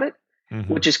opinion about it,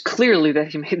 Mm-hmm. which is clearly that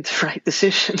he made the right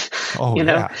decision, Oh you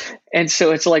know? yeah. And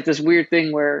so it's like this weird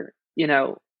thing where,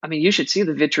 I mean, you should see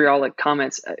the vitriolic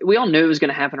comments. We all knew it was going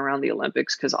to happen around the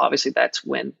Olympics because obviously that's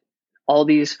when all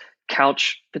these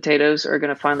couch potatoes are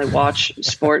going to finally watch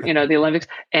sport, the Olympics,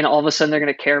 and all of a sudden they're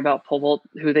going to care about pole vault,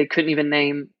 who they couldn't even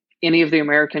name any of the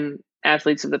American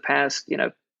athletes of the past,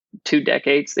 2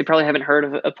 decades. They probably haven't heard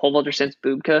of a pole vaulter since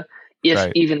Bubka, if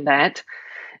Right. even that,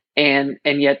 and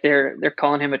yet they're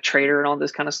calling him a traitor and all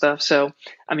this kind of stuff. So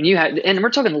I mean, and we're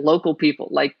talking local people,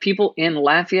 like people in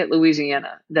Lafayette,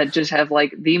 Louisiana, that just have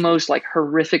like the most like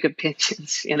horrific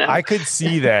opinions. I could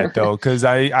see that though, because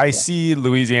I Yeah, see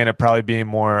Louisiana probably being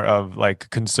more of like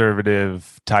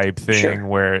conservative type thing sure,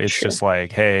 where it's sure, just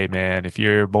like, hey man, if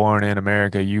you're born in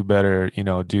America, you better,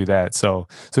 do that. So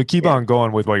keep yeah. on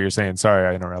going with what you're saying. Sorry,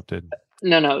 I interrupted.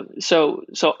 No, no. So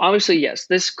obviously, yes,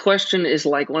 this question is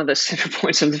like one of the center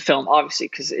points of the film, obviously,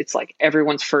 because it's like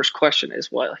everyone's first question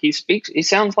is, well, he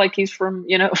sounds like he's from,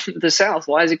 the South.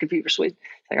 Why does he compete for Sweden?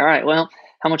 It's like, all right, well,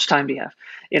 how much time do you have?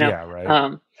 You know, Yeah,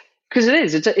 right. because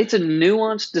it's a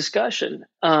nuanced discussion.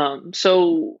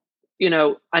 So,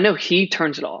 I know he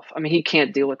turns it off. I mean, he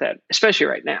can't deal with that, especially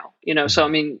right now, so I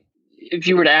Mhm. mean, if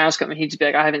you were to ask him, he'd just be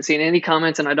like, I haven't seen any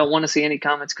comments and I don't want to see any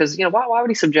comments because, why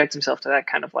would he subject himself to that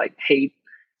kind of like hate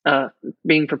uh,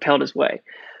 being propelled his way?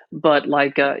 But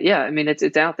like, yeah, I mean, it's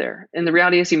out there. And the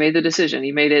reality is he made the decision.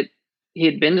 He made it. He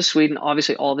had been to Sweden,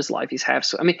 obviously, all of his life. He's half.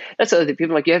 So, I mean, that's the other thing.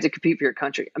 People are like, you have to compete for your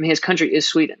country. I mean, his country is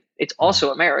Sweden. It's Mhm.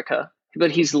 also America,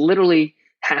 but he's literally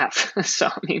half. So,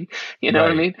 I mean, you know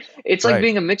what I Right. mean? It's like Right.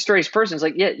 being a mixed race person. It's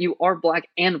like, yeah, you are black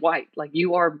and white. Like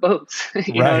you are both.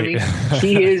 You know what I Right. mean?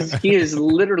 He is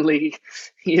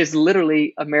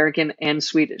literally American and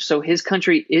Swedish. So his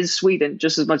country is Sweden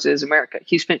just as much as America.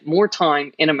 He spent more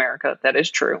time in America. That is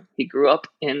true. He grew up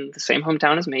in the same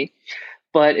hometown as me,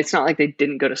 but it's not like they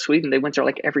didn't go to Sweden. They went there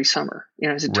like every summer,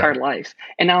 his entire Right. life.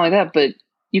 And not only that, but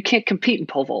you can't compete in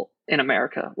pole vault in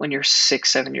America when you're 6,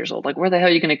 7 years old. Like, where the hell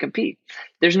are you going to compete?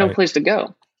 There's no Right. place to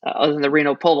go other than the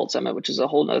Reno Pole Vault Summit, which is a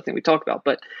whole nother thing we talked about.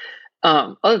 But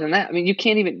other than that, I mean, you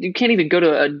can't even go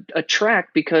to a track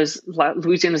because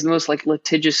Louisiana is the most like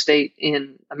litigious state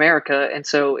in America, and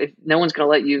so if no one's going to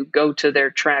let you go to their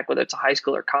track, whether it's a high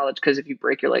school or college, because if you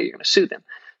break your leg, you're going to sue them.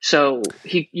 So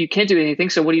you can't do anything.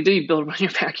 So what do? You build one in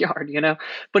your backyard.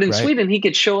 But in Right. Sweden, he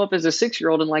could show up as a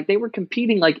 6-year-old and like they were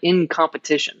competing like in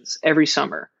competitions every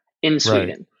summer in Right.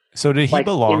 Sweden, So did he like in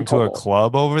belong to pole a vault.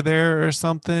 club over there or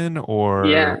something? Or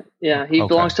Yeah, yeah. He okay.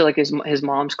 belongs to like his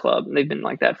mom's club, and they've been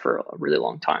like that for a really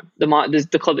long time.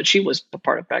 The club that she was a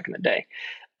part of back in the day.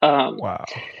 Um, Wow.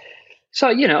 so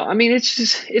I mean,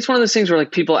 it's one of those things where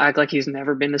like people act like he's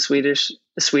never been to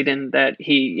Sweden, that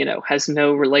he has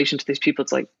no relation to these people.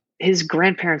 It's like his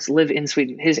grandparents live in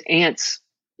Sweden. His aunt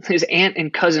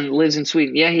and cousin lives in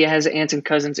Sweden. Yeah, he has aunts and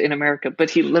cousins in America, but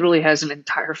he literally has an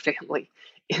entire family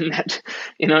in that.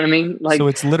 You know what I mean? So Like,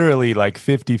 it's literally like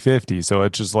 50-50. So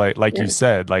it's just like you yeah,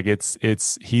 said, like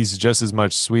it's he's just as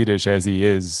much Swedish as he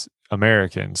is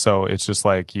American. So it's just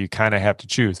like you kind of have to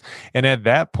choose. And at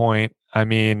that point, I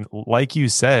mean, like you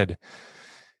said,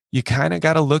 you kind of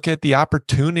got to look at the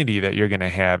opportunity that you're going to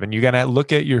have, and you got to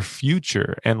look at your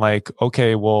future and like,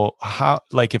 okay, well, how,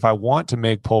 like if I want to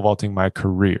make pole vaulting my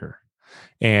career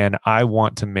and I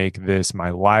want to make this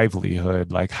my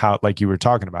livelihood, like how, like you were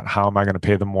talking about, how am I going to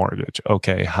pay the mortgage?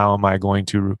 Okay, how am I going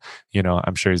to,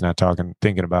 I'm sure he's not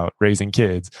thinking about raising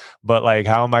kids, but like,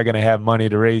 how am I going to have money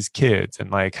to raise kids? And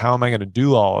like, how am I going to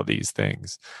do all of these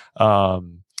things?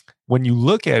 When you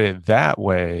look at it that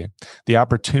way, the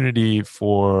opportunity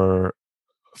for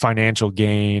financial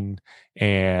gain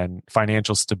and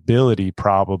financial stability,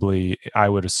 probably, I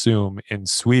would assume, in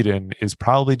Sweden is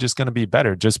probably just going to be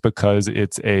better just because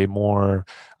it's a more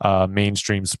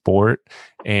mainstream sport.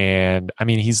 And I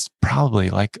mean, he's probably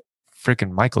like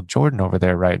freaking Michael Jordan over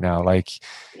there right now. Like,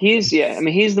 yeah, I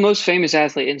mean, he's the most famous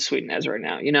athlete in Sweden as right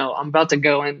now. I'm about to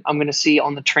go in, I'm going to see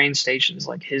on the train stations,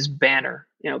 like his banner,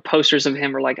 posters of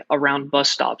him are like around bus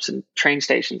stops and train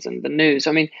stations and the news.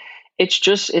 I mean,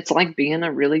 it's like being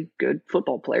a really good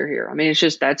football player here. I mean,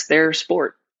 that's their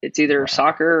sport. It's either wow.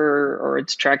 soccer or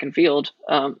it's track and field.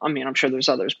 I mean, I'm sure there's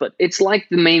others, but it's like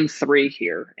the main three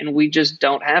here. And we just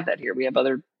don't have that here. We have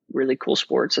other really cool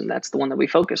sports, and that's the one that we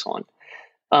focus on.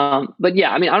 But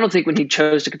yeah, I mean, I don't think when he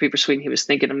chose to compete for Sweden, he was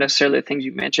thinking of necessarily the things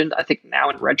you mentioned. I think now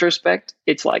in retrospect,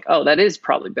 it's like, oh, that is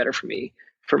probably better for me,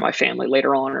 for my family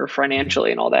later on, or Mhm. financially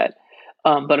and all that.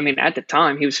 But I mean, at the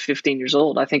time, he was 15 years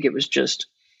old. I think it was just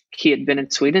he had been in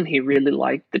Sweden. He really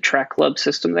liked the track club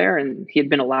system there, and he had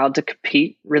been allowed to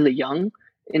compete really young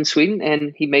in Sweden,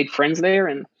 and he made friends there.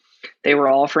 And they were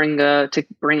offering to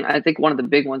bring. I think one of the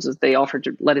big ones is they offered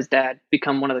to let his dad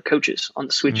become one of the coaches on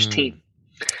the Swedish Mm. team,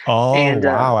 Oh, and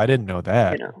wow. I didn't know you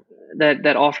that. know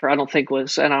that offer I don't think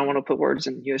was, and I don't want to put words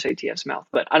in USATF's mouth,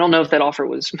 but I don't know if that offer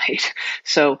was made.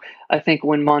 So I think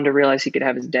when Mondo realized he could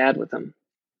have his dad with him,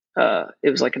 it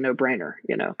was like a no-brainer,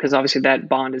 because obviously that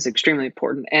bond is extremely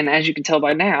important, and as you can tell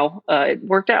by now, it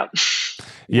worked out.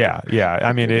 Yeah, yeah.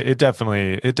 I mean, it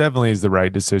definitely is the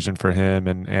right decision for him,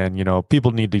 and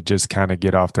people need to just kind of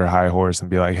get off their high horse and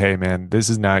be like, hey, man, this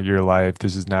is not your life.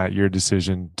 This is not your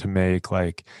decision to make.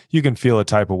 Like, you can feel a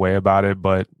type of way about it,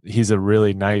 but he's a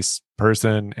really nice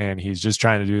person, and he's just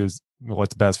trying to do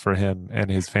what's best for him and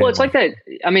his Well, it's like family.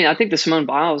 that. I mean, I think the Simone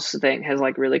Biles thing has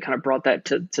like really kind of brought that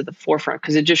to the forefront,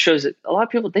 because it just shows that a lot of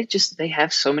people, they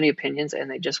have so many opinions and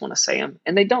they just want to say them,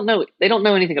 and they don't know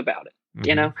anything about it.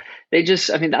 You Hmm. know, they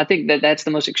just, I mean, I think that that's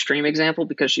the most extreme example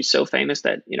because she's so famous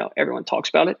that everyone talks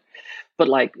about it. But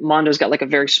like Mondo's got like a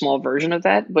very small version of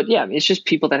that. But yeah, I mean, it's just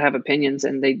people that have opinions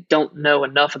and they don't know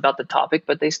enough about the topic,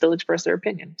 but they still express their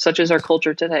opinion, such as our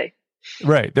culture today.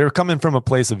 Right. They're coming from a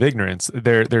place of ignorance.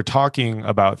 They're talking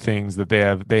about things that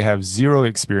they have zero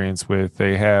experience with.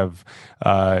 They have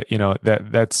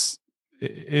that's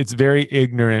it's very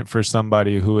ignorant for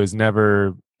somebody who has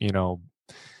never,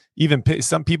 even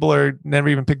some people are never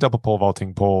even picked up a pole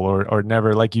vaulting pole, or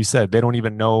never, like you said, they don't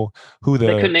even know who They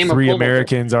the couldn't name a three pole vaulter.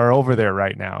 Americans are over there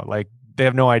right now. Like, they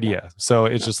have no No, idea. So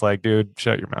it's no. just like, dude,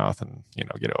 shut your mouth and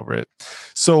get over it.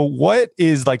 So what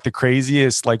is like the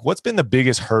craziest, like what's been the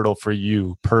biggest hurdle for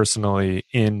you personally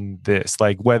in this?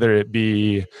 Like, whether it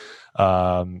be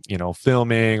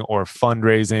filming or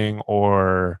fundraising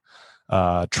or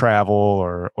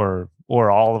travel or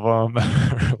all of them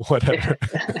or Yeah, whatever.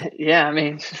 yeah. I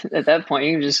mean, at that point,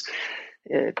 you can just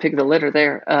pick the litter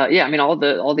there. Yeah, I mean, all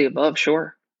the above,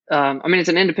 sure. I mean, it's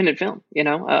an independent film.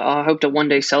 I hope to one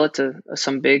day sell it to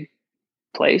some big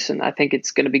place, and I think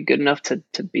it's going to be good enough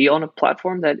to be on a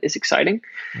platform that is exciting.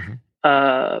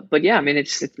 Mm-hmm. But yeah, I mean,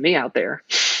 it's me out there.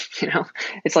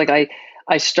 It's like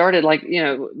I started, like,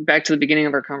 back to the beginning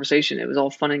of our conversation. It was all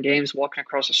fun and games, walking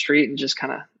across the street and just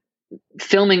kind of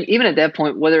filming. Even at that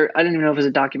point, whether I didn't even know if it was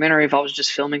a documentary, if I was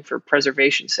just filming for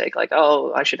preservation's sake, like,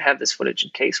 oh, I should have this footage in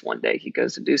case one day he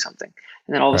goes to do something.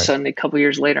 And then all of a sudden, a couple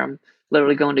years later, I'm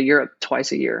literally going to Europe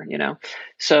twice a year.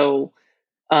 So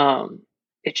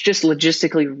it's just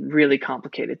logistically really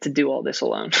complicated to do all this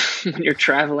alone when you're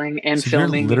traveling and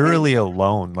filming. You're literally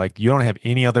alone. Like, you don't have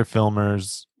any other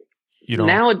filmers. You don't.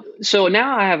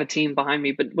 Now I have a team behind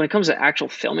me, but when it comes to actual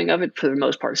filming of it, for the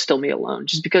most part, it's still me alone,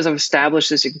 just because I've established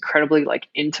this incredibly, like,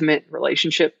 intimate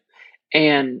relationship.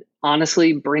 And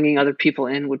honestly, bringing other people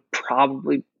in would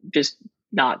probably just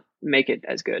not make it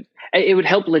as good. It would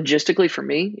help logistically for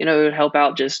me. It would help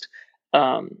out just,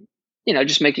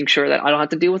 just making sure that I don't have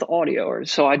to deal with audio, or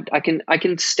so I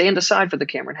can stand aside for the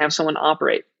camera and have someone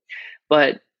operate.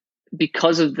 But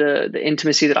because of the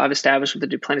intimacy that I've established with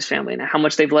the Duplantis family and how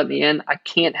much they've let me in, I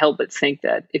can't help but think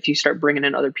that if you start bringing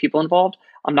in other people involved,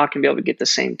 I'm not going to be able to get the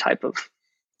same type of,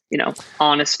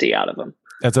 honesty out of them.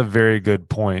 That's a very good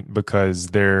point, because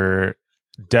they're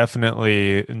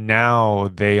definitely,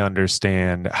 now they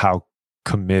understand how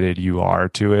committed you are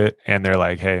to it, and they're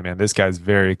like, hey man, this guy's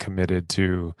very committed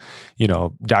to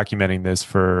documenting this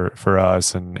for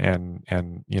us and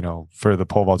for the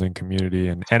pole vaulting community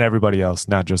and everybody else,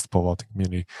 not just the pole vaulting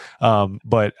community.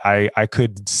 But I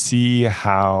could see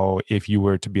how, if you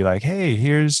were to be like, hey,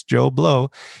 here's Joe Blow,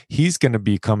 he's going to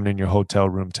be coming in your hotel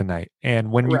room tonight,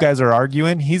 and when you guys are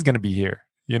arguing, he's going to be here.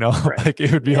 Like,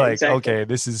 it would be like, exactly. Okay,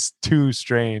 this is too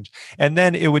strange. And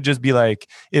then it would just be like,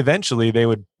 eventually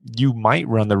you might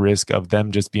run the risk of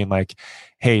them just being like,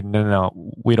 hey, no,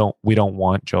 we don't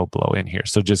want Joe Blow in here,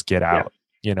 so just get out.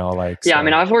 So. I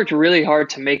mean, I've worked really hard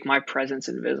to make my presence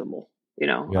invisible.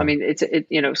 I mean,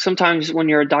 sometimes when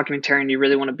you're a documentarian, you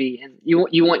really want to be in,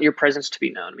 you want your presence to be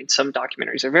known. I mean, some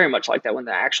documentaries are very much like that, when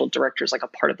the actual director is like a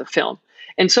part of the film.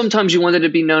 And sometimes you want it to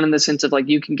be known in the sense of, like,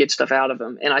 you can get stuff out of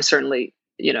them. And I certainly,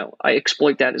 I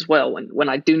exploit that as well. When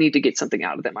I do need to get something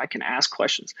out of them, I can ask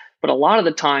questions. But a lot of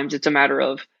the times it's a matter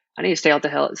of, I need to stay out the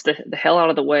hell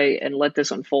out of the way and let this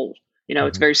unfold.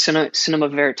 It's very cinema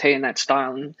verite in that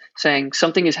style, and saying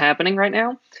something is happening right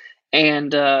now,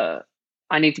 and I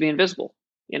need to be invisible.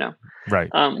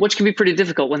 Right. Which can be pretty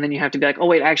difficult when then you have to be like, oh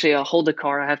wait, actually, I'll hold the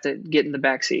car. I have to get in the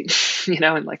back seat,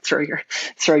 and like throw your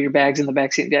bags in the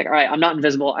back seat and be like, all right, I'm not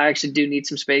invisible. I actually do need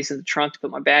some space in the trunk to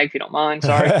put my bag, if you don't mind.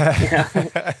 Sorry.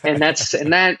 And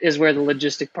that is where the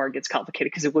logistic part gets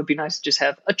complicated, because it would be nice to just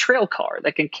have a trail car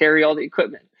that can carry all the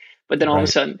equipment. But then all of a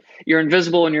sudden you're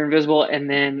invisible, and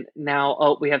then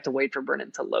now, we have to wait for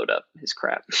Brennan to load up his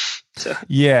crap. So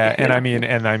yeah, and I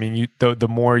mean, you the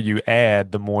more you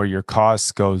add, the more your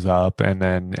cost goes up, and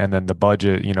then the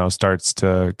budget, starts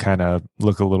to kind of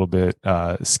look a little bit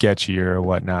sketchier or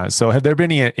whatnot. So have there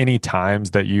been any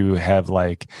times that you have,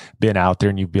 like, been out there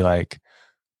and you'd be like,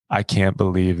 I can't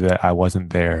believe that I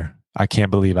wasn't there. I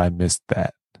can't believe I missed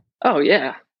that. Oh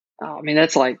yeah. I mean,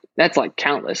 that's like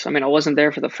countless. I mean, I wasn't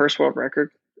there for the first world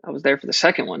record. I was there for the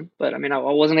second one, but I mean, I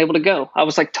wasn't able to go. I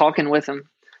was like talking with him,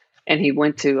 and he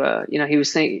went to, he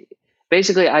was saying,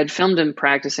 basically I'd filmed him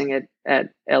practicing at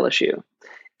LSU,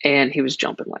 and he was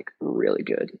jumping like really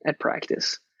good at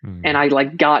practice. And I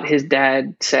like got his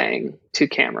dad saying to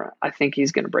camera, I think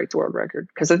he's going to break the world record.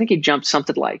 Cause I think he jumped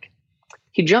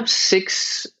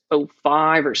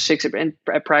 6:05 or 6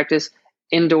 at practice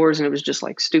indoors, and it was just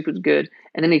like stupid good.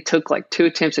 And then he took like 2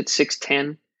 attempts at 6:10,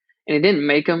 and he didn't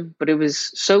make them, but it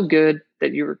was so good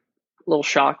that you were a little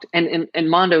shocked. And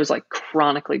Mondo is like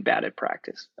chronically bad at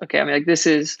practice. Okay. I mean, like, this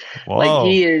is like,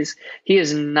 he is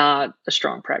not a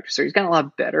strong practicer. He's gotten a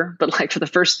lot better, but like for the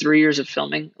first 3 years of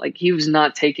filming, like, he was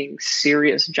not taking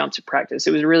serious jumps at practice.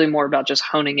 It was really more about just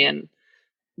honing in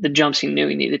the jumps he knew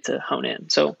he needed to hone in.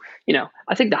 So,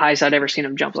 I think the highest I'd ever seen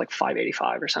him jump was like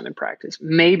 585 or something in practice,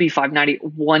 maybe 590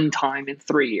 one time in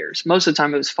 3 years. Most of the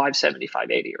time it was 570,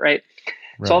 580, right?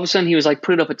 So all of a sudden he was like,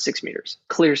 put it up at 6 meters,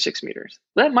 clear 6 meters.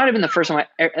 That might have been the first time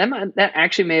that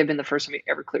actually may have been the first time he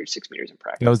ever cleared 6 meters in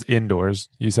practice. That was indoors,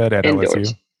 you said, at indoors.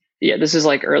 LSU? Yeah, this is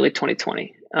like early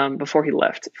 2020, before he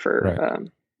left for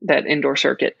that indoor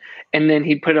circuit. And then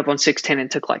he put it up on 610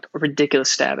 and took like a ridiculous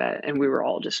stab at it, and we were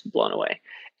all just blown away.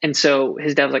 And so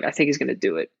his dad was like, I think he's going to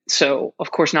do it. So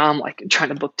of course now I'm like trying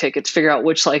to book tickets, figure out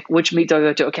which meet do I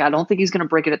go to? Okay, I don't think he's going to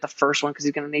break it at the first one, because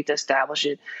he's going to need to establish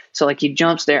it. So like he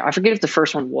jumps there. I forget if the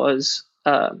first one was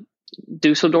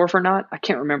Dusseldorf or not. I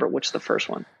can't remember which the first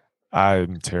one.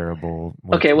 I'm terrible.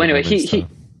 Okay, well anyway,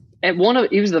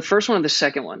 he was the first one, or the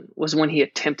second one was when he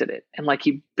attempted it, and like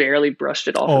he barely brushed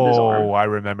it off of his Oh, arm. I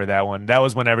remember that one. That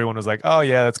was when everyone was like, "Oh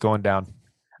yeah, that's going down."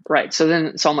 Right. So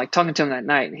I'm like talking to him that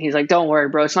night, and he's like, "Don't worry,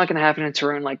 bro. It's not going to happen in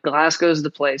Tarun. Like Glasgow's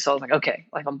the place." So I was like, "Okay,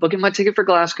 like I'm booking my ticket for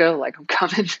Glasgow. Like I'm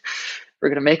coming. We're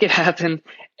going to make it happen."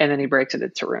 And then he breaks it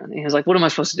at Tarun. And he was like, "What am I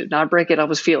supposed to do? Not break it? I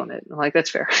was feeling it." I'm like, "That's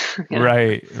fair." you know,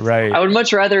 Right, I right. would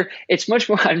much rather. It's much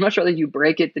more. I'd much rather you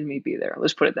break it than me be there.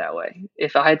 Let's put it that way.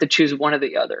 If I had to choose one or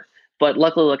the other. But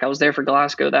luckily, look, I was there for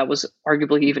Glasgow. That was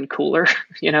arguably even cooler.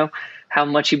 you know how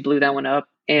much he blew that one up,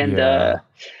 Yeah,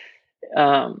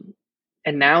 um,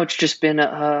 and now it's just been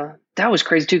that was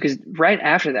crazy too, because right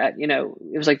after that,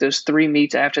 it was like those three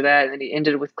meets after that, and then he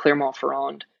ended with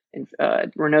Clermont-Ferrand and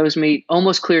Renault's meet,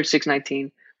 almost cleared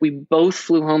 619. We both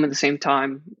flew home at the same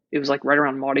time. It was like right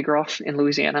around Mardi Gras in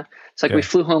Louisiana. It's like we yeah.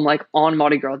 flew home like on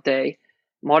Mardi Gras day.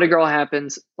 Mardi Gras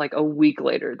happens like a week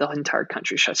later, the entire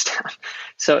country shuts down.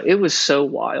 So it was so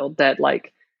wild that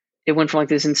like it went from like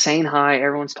this insane high.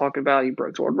 Everyone's talking about he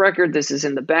broke the world record. This is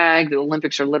in the bag. The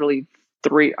Olympics are literally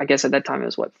I guess at that time it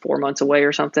was what, 4 months away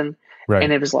or something. And Right.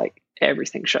 it was like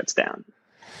everything shuts down.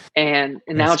 And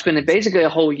now That's it's been crazy. basically a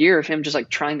whole year of him just like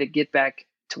trying to get back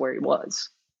to where he was,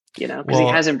 because he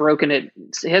Well, hasn't broken it.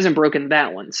 He hasn't broken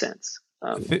that one since.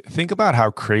 think about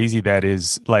how crazy that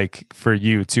is, like for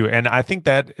you too. And I think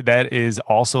that that is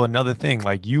also another thing.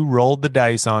 Like you rolled the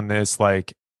dice on this,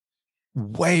 like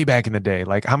way back in the day.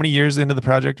 Like how many years into the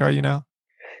project are you now?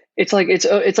 It's like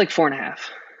 4.5.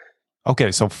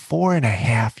 Okay, so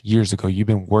 4.5 years ago, you've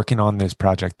been working on this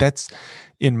project. That's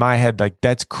in my head, like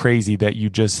that's crazy that you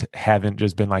just haven't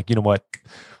just been like, you know what,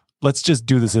 let's just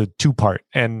do this a two part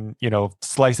and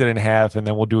slice it in half and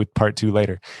then we'll do it part two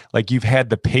later. Like you've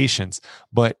had the patience,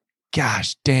 but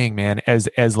gosh dang, man, as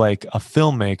like a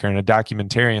filmmaker and a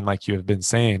documentarian, like you have been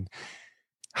saying,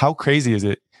 how crazy is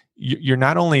it? You're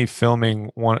not only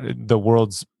filming one the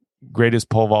world's greatest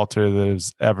pole vaulter that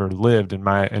has ever lived, in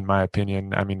my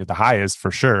opinion. I mean, the highest for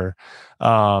sure.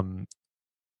 Um,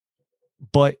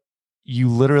 but you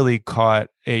literally caught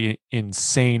a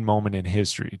insane moment in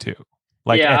history too,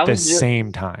 like Yeah, at the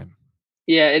same time.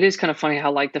 yeah, it is kind of funny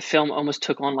how like the film almost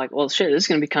took on like, well, shit, this is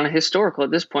going to be kind of historical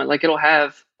at this point. Like it'll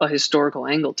have a historical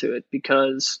angle to it,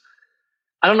 because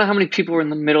I don't know how many people were in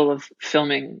the middle of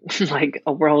filming like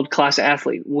a world class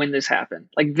athlete when this happened,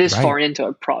 like this Right, far into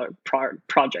a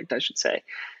project, I should say.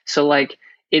 So like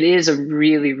it is a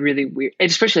really, really weird,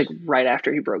 especially like right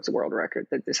after he broke the world record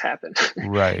that this happened.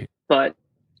 right. But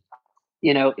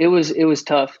it was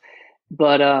tough.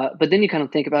 But then you kind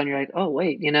of think about it and you're like, oh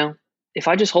wait, if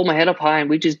I just hold my head up high and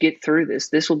we just get through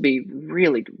this will be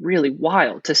really, really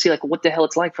wild to see like what the hell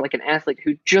it's like for like an athlete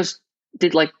who just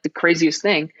did like the craziest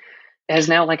thing, has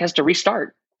now like has to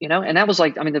restart, and that was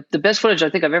like, I mean, the best footage I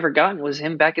think I've ever gotten was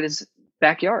him back in his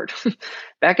backyard,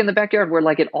 back in the backyard where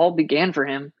like it all began for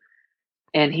him.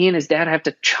 And he and his dad have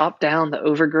to chop down the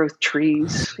overgrowth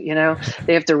trees.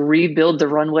 They have to rebuild the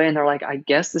runway, and they're like, I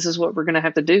guess this is what we're gonna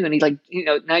have to do. And he like,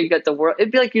 now you got the world.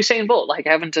 It'd be like Usain Bolt, like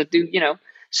having to do,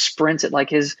 sprints at like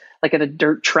his like at a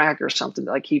dirt track or something.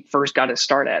 Like he first got to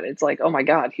start at. It's like, oh my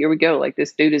god, here we go. Like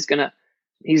this dude is gonna.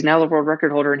 He's now the world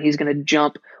record holder, and he's gonna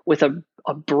jump with a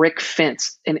brick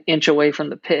fence an inch away from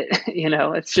the pit.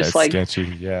 It's just That's like sketchy.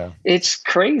 Yeah. it's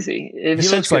crazy. It was He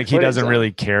such looks good like he footage doesn't though.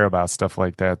 really care about stuff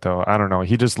like that, though. I don't know.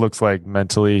 He just looks like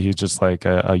mentally, he's just like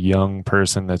a young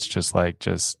person that's just like,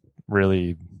 just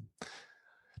really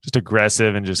just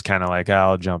aggressive and just kind of like,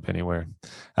 I'll jump anywhere.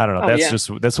 I don't know. Oh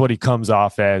yeah. That's what he comes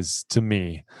off as to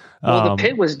me. Well, the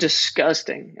pit Um, was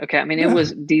disgusting. Okay. I mean, it yeah.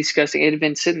 was disgusting. It had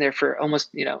been sitting there for almost,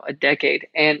 a decade.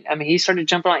 And I mean, he started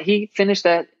jumping on. He finished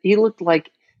that. He looked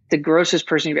like the grossest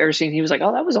person you've ever seen. He was like,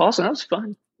 oh, that was awesome. That was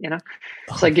fun. It's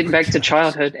Oh like getting my back to gosh.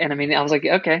 childhood. And I mean, I was like,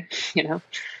 okay, you know,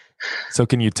 So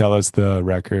can you tell us the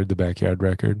record, the backyard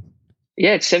record?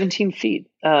 yeah, it's 17 feet.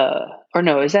 Or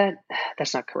no,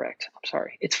 that's not correct. I'm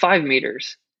sorry. It's 5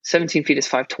 meters. 17 feet is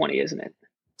 520, isn't it?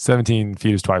 17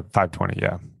 feet is 520.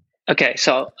 Yeah. Okay,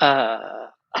 so I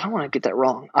don't want to get that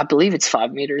wrong. I believe it's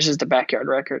 5 meters is the backyard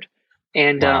record,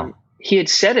 and Wow. he had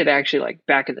set it actually like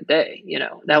back in the day.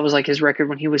 That was like his record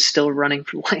when he was still running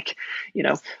from like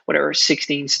whatever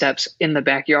 16 steps in the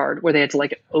backyard, where they had to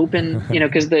like open,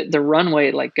 because the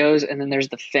runway like goes and then there's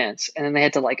the fence, and then they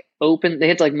had to like open, they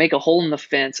had to like make a hole in the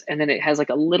fence, and then it has like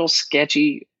a little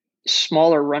sketchy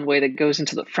smaller runway that goes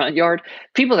into the front yard.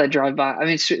 People that drive by, I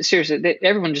mean, seriously,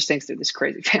 everyone just thinks they're this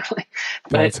crazy family.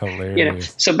 But That's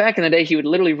hilarious. so back in the day, he would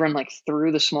literally run like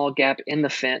through the small gap in the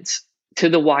fence to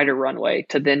the wider runway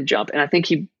to then jump. And I think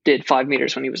he did 5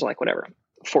 meters when he was like whatever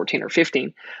 14 or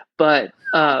 15. But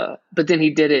then he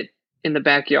did it in the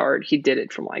backyard. He did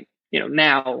it from like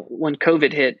now when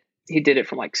COVID hit, he did it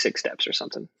from like 6 steps or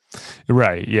something.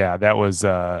 Right. Yeah. That was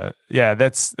yeah,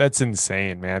 that's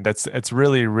insane, man. It's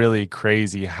really, really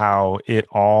crazy how it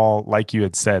all, like you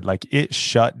had said, like it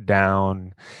shut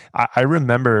down. I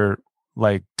remember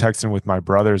like texting with my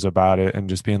brothers about it and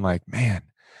just being like, man,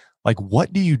 like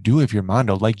what do you do if you're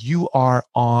Mondo? Like you are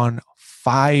on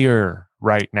fire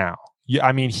right now. Yeah,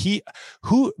 I mean,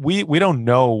 we don't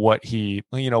know what he,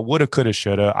 woulda, coulda,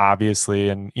 shoulda, obviously,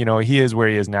 and he is where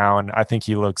he is now, and I think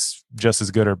he looks just as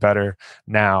good or better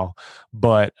now.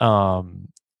 But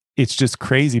it's just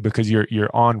crazy because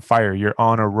you're on fire, you're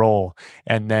on a roll,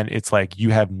 and then it's like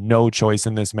you have no choice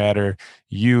in this matter.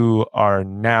 You are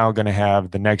now going to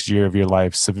have the next year of your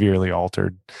life severely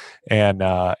altered, and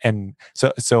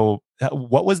so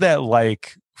what was that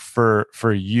like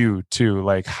for you too?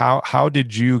 Like how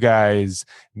did you guys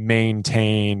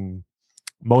maintain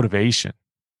motivation,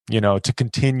 to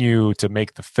continue to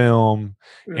make the film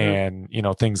Mhm.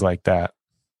 and things like that?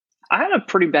 I had a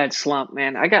pretty bad slump,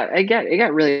 man. It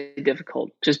got really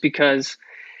difficult just because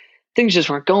things just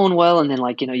weren't going well. And then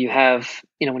like, you have,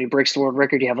 when he breaks the world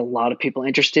record, you have a lot of people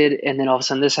interested. And then all of a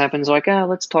sudden this happens, like,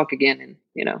 let's talk again.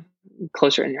 And,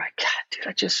 closer. And you're like, God, dude,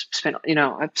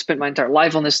 I've spent my entire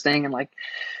life on this thing. And like,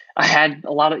 I had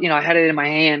a lot of, I had it in my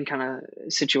hand kind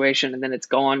of situation, and then it's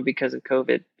gone because of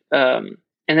COVID. And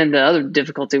then the other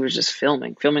difficulty was just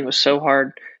filming. Filming was so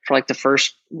hard for like the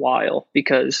first while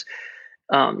because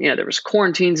there was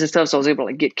quarantines and stuff, so I was able to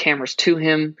like, get cameras to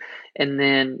him, and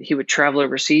then he would travel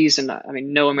overseas. And I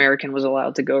mean, no American was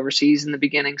allowed to go overseas in the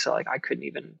beginning, so like I couldn't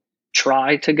even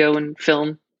try to go and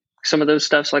film some of those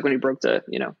stuff. So like when he broke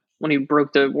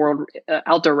the world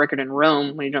outdoor record in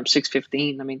Rome when he jumped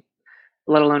 6:15. I mean,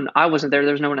 let alone I wasn't there.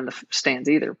 There was no one in the stands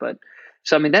either. But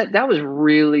so I mean that was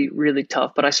really really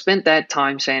tough. But I spent that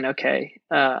time saying, okay,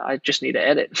 I just need to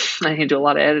edit. I need to do a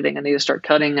lot of editing. I need to start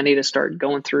cutting. I need to start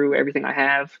going through everything I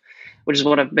have, which is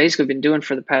what I've basically been doing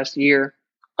for the past year.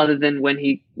 Other than when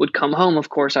he would come home, of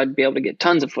course, I'd be able to get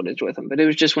tons of footage with him. But it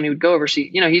was just when he would go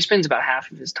overseas. He spends about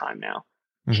half of his time now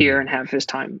here and half his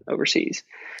time overseas.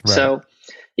 Right. So,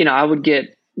 I would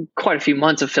get quite a few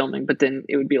months of filming, but then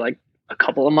it would be like a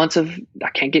couple of months of I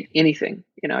can't get anything.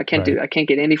 I can't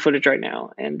get any footage right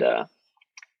now. And that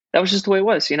was just the way it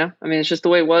was. I mean, it's just the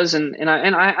way it was. And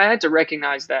I had to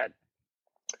recognize that.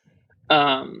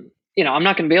 I'm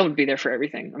not going to be able to be there for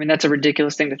everything. I mean, that's a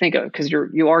ridiculous thing to think of because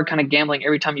you are kind of gambling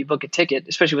every time you book a ticket,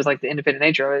 especially with like the independent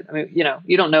nature of it. I mean,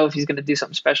 you don't know if he's going to do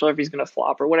something special or if he's going to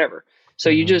flop or whatever. So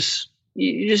you just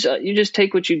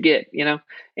take what you get,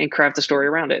 and craft the story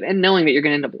around it. And knowing that you're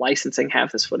going to end up licensing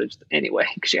half this footage anyway,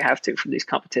 because you have to for these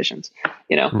competitions,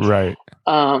 Right.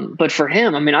 But for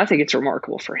him, I mean, I think it's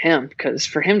remarkable for him because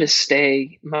for him to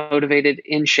stay motivated,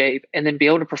 in shape, and then be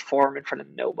able to perform in front of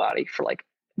nobody for like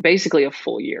basically a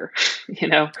full year,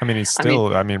 I mean, he's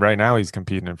still, I mean, right now he's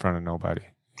competing in front of nobody.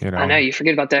 I know you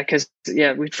forget about that because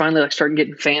we finally like started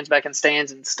getting fans back in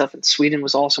stands and stuff. And Sweden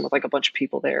was awesome with like a bunch of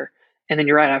people there. And then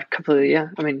you're right, I've completely I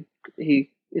mean, he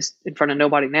is in front of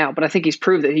nobody now, but I think he's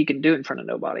proved that he can do it in front of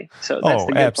nobody. So that's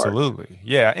the good absolutely. Part.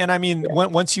 Yeah. And I mean,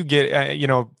 once you get,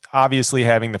 obviously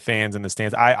having the fans in the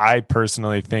stands, I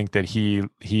personally think that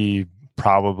he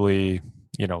probably,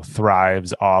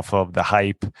 thrives off of the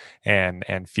hype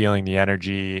and feeling the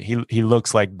energy. He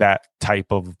looks like that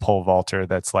type of pole vaulter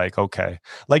that's like, okay,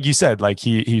 like you said, like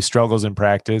he struggles in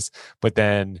practice, but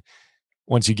then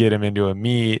once you get him into a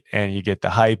meet and you get the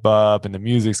hype up and the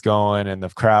music's going and the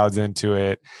crowd's into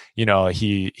it,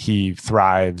 he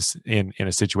thrives in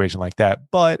a situation like that.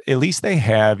 But at least they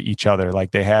have each other.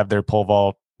 Like they have their pole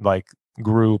vault like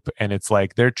group, and it's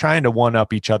like they're trying to one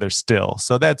up each other still.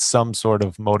 So that's some sort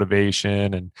of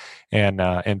motivation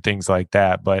and things like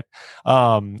that. But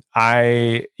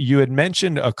you had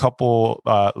mentioned a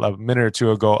minute or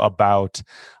two ago about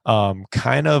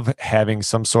kind of having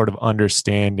some sort of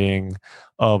understanding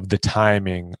of the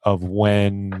timing of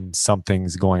when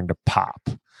something's going to pop.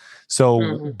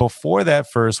 So before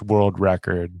that first world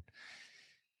record,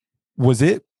 was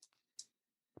it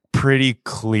pretty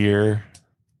clear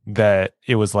that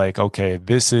it was like, okay,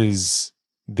 this is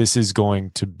going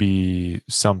to be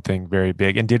something very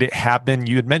big? And did it happen?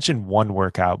 You had mentioned one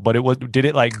workout, but did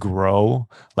it like grow?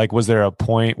 Like, was there a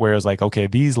point where it was like, okay,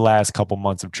 these last couple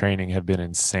months of training have been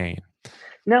insane?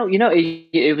 No,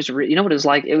 it was, what it was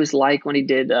like? It was like when he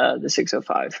did the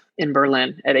 605 in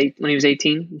Berlin when he was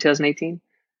 18, in 2018.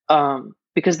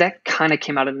 Because that kind of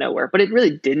came out of nowhere, but it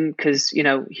really didn't because,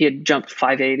 he had jumped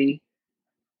 580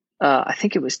 I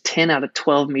think it was 10 out of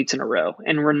 12 meets in a row.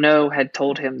 And Renault had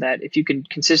told him that if you can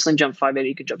consistently jump 580,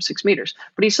 you could jump 6 meters.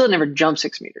 But he still never jumped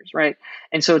 6 meters, right?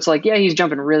 And so it's like, yeah, he's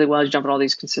jumping really well. He's jumping all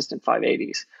these consistent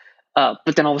 580s.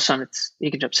 But then all of a sudden,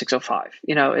 he can jump 605.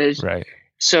 Right.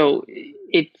 So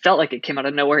it felt like it came out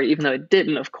of nowhere, even though it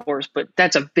didn't, of course. But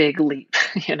that's a big leap,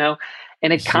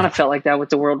 And it kind of felt like that with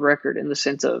the world record in the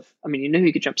sense of, I mean, you knew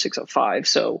he could jump 605.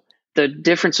 So the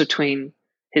difference between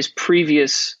his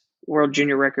previous world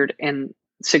junior record and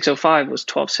 605 was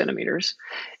 12 centimeters.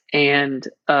 And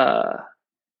that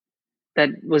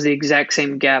was the exact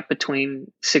same gap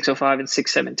between 605 and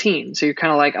 617. So you're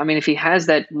kind of like, I mean, if he has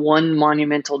that one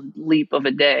monumental leap of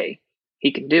a day,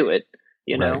 he can do it,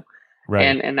 Right.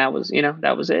 And that was,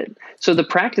 that was it. So the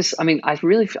practice, I mean,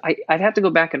 I'd have to go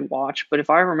back and watch, but if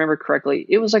I remember correctly,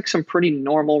 it was like some pretty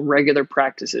normal, regular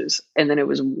practices. And then it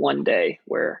was one day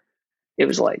where it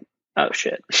was like, oh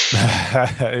shit.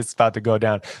 It's about to go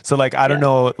down. So like, I don't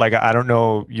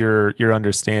know your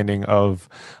understanding of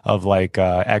like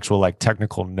actual like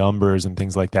technical numbers and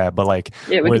things like that, but like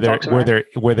were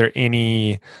there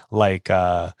any like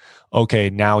okay,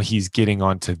 now he's getting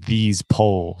onto these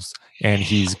poles and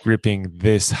he's gripping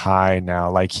this high now,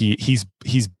 like he's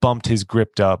bumped his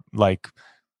grip up like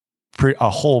a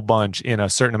whole bunch in a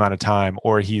certain amount of time,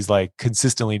 or he's like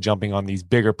consistently jumping on these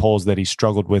bigger poles that he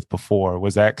struggled with before?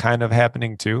 Was that kind of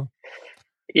happening too?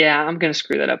 Yeah, I'm gonna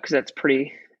screw that up because it's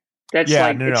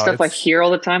stuff I hear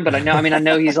all the time. But I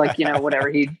know he's like, whatever,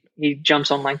 he jumps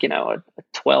on like, a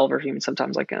 12 or even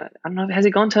sometimes like I don't know, has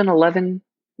he gone to an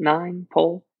 11.9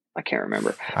 pole? I can't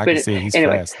remember. I can see he's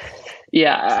fast.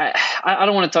 Yeah, I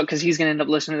don't want to talk because he's going to end up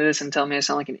listening to this and tell me I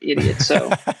sound like an idiot. So,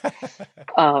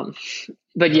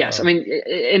 but yes, I mean,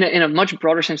 in a much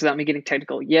broader sense, without me getting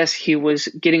technical, yes, he was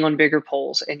getting on bigger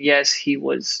poles, and yes, he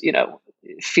was,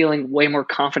 feeling way more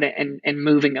confident and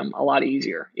moving them a lot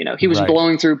easier. He was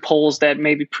blowing through poles that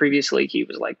maybe previously he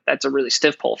was like, that's a really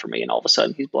stiff pole for me, and all of a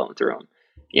sudden he's blowing through them.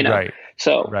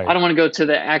 So I don't want to go to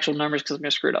the actual numbers because I'm going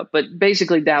to screw it up, but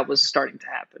basically that was starting to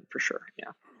happen for sure.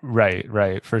 Yeah.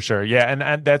 Right. For sure. Yeah.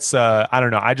 And that's, I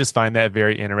don't know. I just find that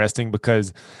very interesting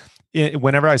because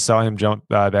whenever I saw him jump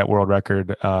that world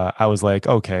record, I was like,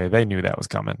 okay, they knew that was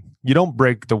coming. You don't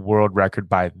break the world record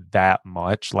by that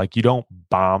much. Like you don't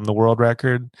bomb the world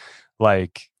record,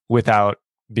 like without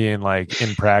being like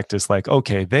in practice, like,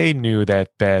 okay, they knew that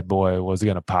bad boy was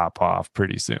going to pop off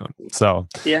pretty soon. So,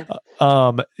 yeah.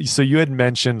 So you had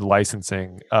mentioned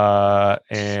licensing,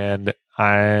 and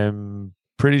I'm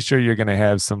pretty sure you're going to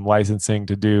have some licensing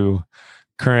to do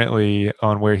currently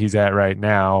on where he's at right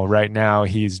now. Right now,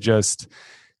 he's just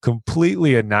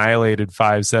completely annihilated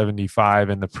 575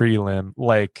 in the prelim,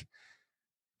 like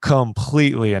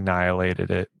completely annihilated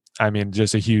it. I mean,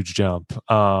 just a huge jump.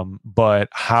 But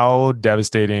how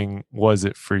devastating was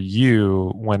it for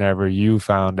you whenever you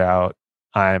found out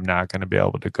I'm not going to be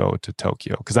able to go to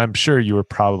Tokyo? Because I'm sure you were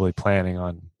probably planning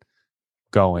on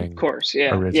going. Of course,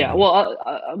 yeah, originally. yeah. Well,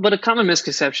 but a common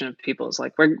misconception of people is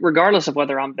like, regardless of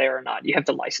whether I'm there or not, you have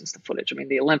to license the footage. I mean,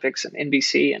 the Olympics and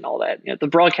NBC and all that, the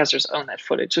broadcasters own that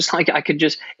footage. Just like I could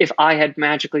just, if I had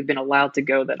magically been allowed to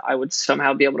go, that I would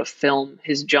somehow be able to film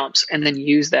his jumps and then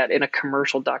use that in a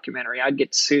commercial documentary. I'd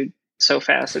get sued so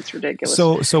fast, it's ridiculous.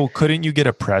 So couldn't you get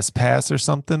a press pass or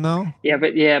something though? Yeah,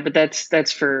 but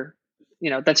that's for,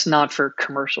 that's not for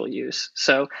commercial use.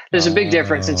 So there's a big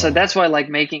difference. And so that's why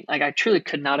I truly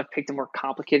could not have picked a more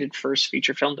complicated first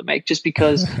feature film to make, just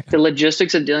because the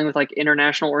logistics of dealing with like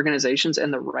international organizations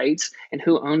and the rights and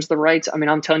who owns the rights. I mean,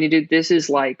 I'm telling you, dude, this is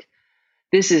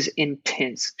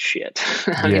intense shit.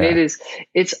 I mean,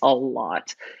 it's a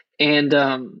lot. And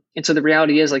so the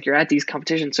reality is like, you're at these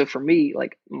competitions. So for me,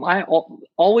 like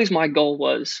always my goal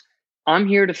was I'm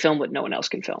here to film what no one else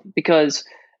can film, because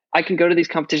I can go to these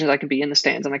competitions, I can be in the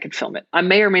stands and I can film it. I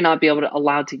may or may not be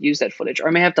allowed to use that footage, or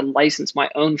I may have to license my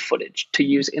own footage to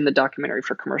use in the documentary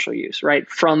for commercial use, right?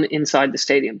 From inside the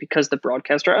stadium, because the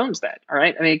broadcaster owns that. All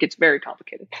right. I mean, it gets very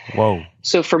complicated. Whoa.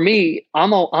 So for me,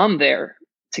 I'm there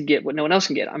to get what no one else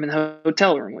can get. I'm in the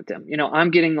hotel room with them.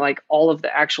 I'm getting like all of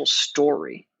the actual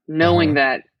story, knowing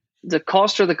that the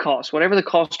costs are the costs. Whatever the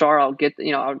costs are, I'll get,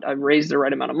 I raise the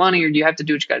right amount of money, or you have to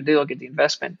do what you got to do. I'll get the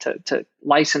investment to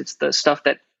license the stuff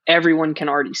that everyone can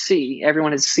already see.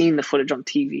 Everyone has seen the footage on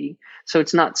TV, so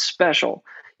it's not special,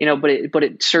 but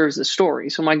it serves the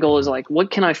story. So my goal is like, what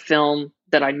can I film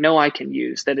that I know I can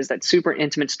use, that is that super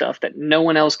intimate stuff that no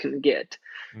one else can get,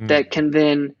 that can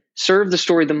then serve the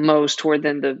story the most, to where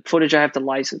then the footage I have to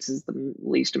license is the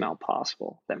least amount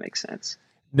possible. If that makes sense.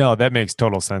 No, that makes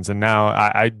total sense. And now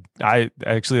I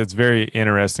actually, it's very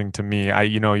interesting to me.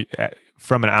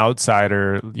 from an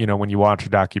outsider, when you watch a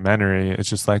documentary, it's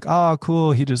just like, oh,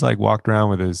 cool. He just like walked around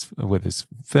with his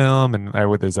film and or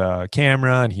with his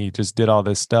camera, and he just did all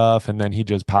this stuff, and then he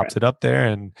just Right. pops it up there,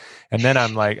 and then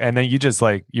I'm like, and then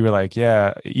you were like,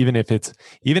 yeah, even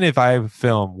if I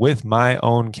film with my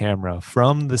own camera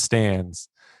from the stands,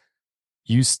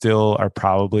 you still are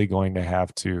probably going to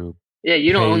have to Yeah,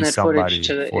 you don't own pay that footage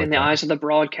somebody for in the that. eyes of the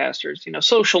broadcasters.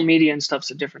 Social media and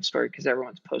stuff's a different story because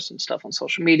everyone's posting stuff on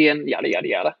social media and yada yada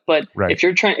yada. But Right. if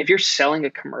you're selling a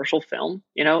commercial film,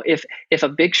 if a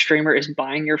big streamer is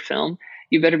buying your film,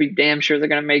 you better be damn sure they're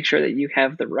going to make sure that you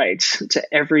have the rights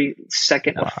to every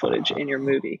second of footage in your Wow.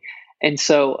 movie. And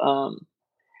so,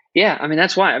 yeah, I mean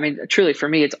that's why. I mean, truly for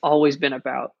me, it's always been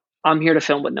about I'm here to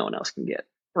film what no one else can get.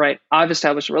 Right? I've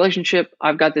established a relationship.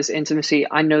 I've got this intimacy.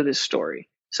 I know this story.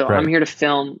 So I'm Right. here to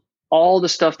film all the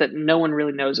stuff that no one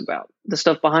really knows about, the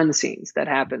stuff behind the scenes that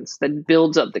happens, that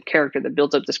builds up the character, that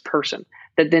builds up this person,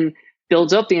 that then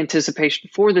builds up the anticipation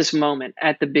for this moment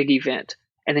at the big event.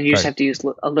 And then you just Right. have to use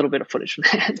a little bit of footage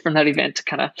from that event to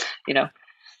kind of, you know,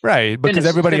 Right, because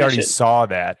everybody finish already it. saw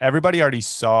that. Everybody already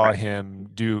saw Right. him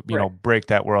do, Right. break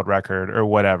that world record or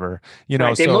whatever.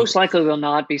 Right. They So most likely will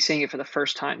not be seeing it for the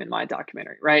first time in my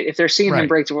documentary, right? If they're seeing him right.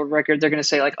 break the world record, they're going to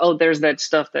say like, "Oh, there's that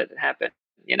stuff that happened,"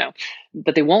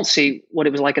 but they won't see what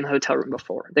it was like in the hotel room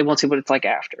before. They won't see what it's like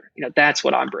after. That's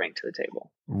what I'm bringing to the table.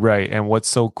 Right. And what's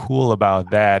so cool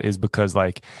about that is because,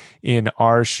 like, in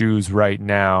our shoes right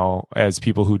now, as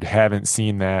people who haven't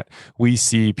seen that, we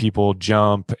see people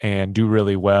jump and do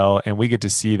really well. And we get to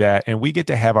see that. And we get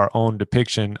to have our own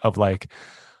depiction of, like,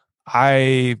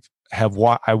 I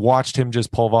I watched him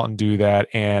just pole vault and do that.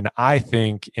 And I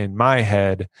think in my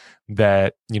head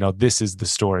that, this is the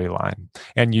storyline.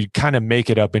 And you kind of make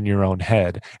it up in your own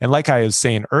head. And like I was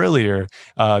saying earlier,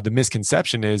 the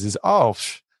misconception is, oh,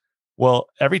 well,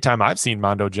 every time I've seen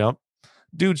Mondo jump,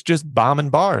 dude's just bombing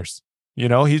bars.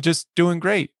 He's just doing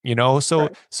great. So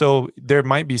Right. there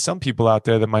might be some people out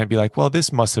there that might be like, well,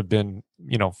 this must have been,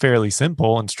 fairly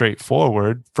simple and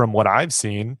straightforward from what I've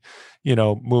seen,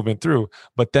 moving through.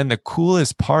 But then the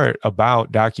coolest part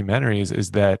about documentaries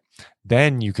is that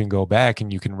then you can go back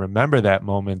and you can remember that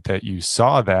moment that you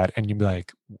saw that, and you'd be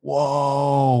like,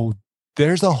 whoa,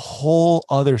 there's a whole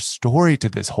other story to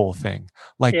this whole thing.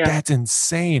 Like, Yeah. that's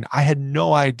insane. I had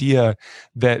no idea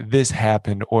that this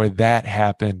happened or that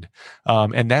happened.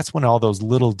 And that's when all those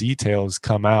little details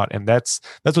come out. And that's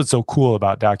what's so cool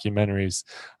about documentaries,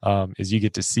 is you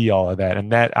get to see all of that.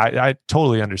 And that I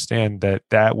totally understand that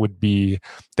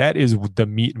is the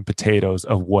meat and potatoes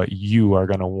of what you are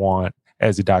going to want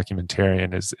as a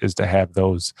documentarian, is to have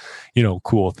those,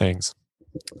 cool things.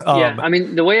 Yeah. Um, I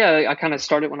mean, the way I kind of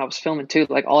started when I was filming too,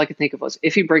 like all I could think of was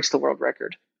if he breaks the world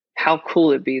record, how cool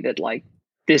it'd be that like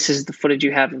this is the footage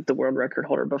you have of the world record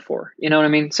holder before. You know what I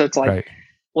mean? So it's like right.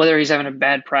 whether he's having a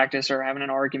bad practice or having an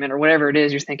argument or whatever it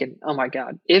is, you're thinking, oh my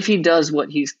God, if he does what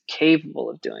he's capable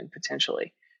of doing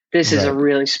potentially, this is a Right.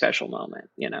 really special moment.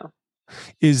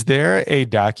 Is there a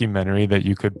documentary that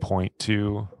you could point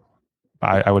to?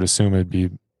 I would assume it'd be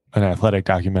an athletic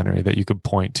documentary that you could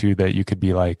point to, that you could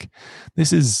be like,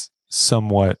 this is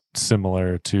somewhat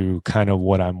similar to kind of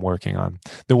what I'm working on.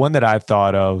 The one that I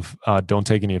thought of, don't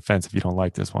take any offense if you don't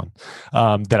like this one,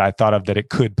 that I thought of that it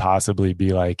could possibly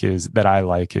be like is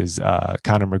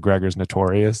Conor McGregor's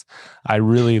Notorious. I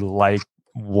really like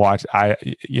I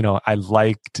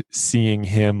liked seeing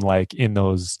him like in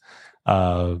those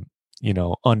uh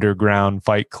underground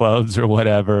fight clubs or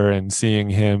whatever, and seeing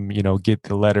him, get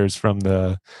the letters from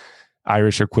the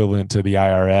Irish equivalent to the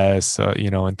IRS,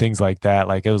 and things like that.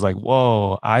 Like, it was like,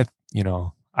 whoa, I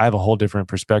have a whole different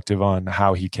perspective on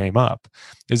how he came up.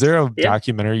 Is there a Yeah.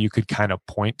 documentary you could kind of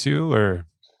point to, or?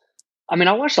 I mean,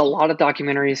 I watched a lot of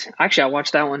documentaries. Actually, I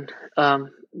watched that one.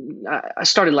 I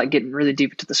started like getting really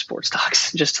deep into the sports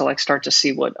docs just to like start to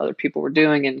see what other people were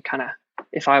doing and kind of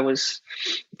if I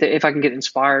can get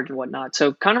inspired and whatnot.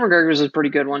 So Conor McGregor's is a pretty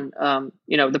good one.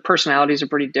 The personalities are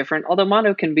pretty different, although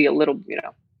Mondo can be a little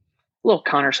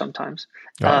Connor sometimes,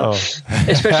 Uh-oh.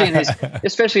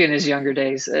 especially in his younger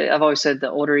days. I've always said the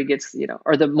older he gets,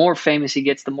 or the more famous he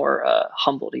gets, the more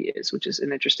humbled he is, which is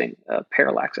an interesting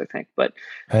parallax, I think. But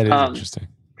That is um, interesting.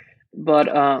 but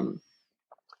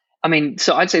I mean,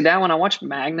 so I'd say that one. I watched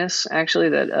Magnus actually.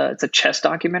 That it's a chess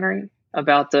documentary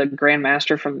about the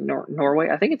Grandmaster from Norway.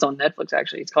 I think it's on Netflix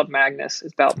actually. It's called Magnus.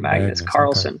 It's about Magnus Magnus. Okay.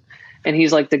 Carlsen, and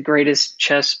he's like the greatest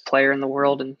chess player in the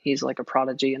world, and he's like a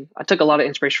prodigy. And I took a lot of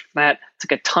inspiration from that.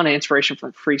 Took a ton of inspiration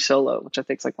from Free Solo, which I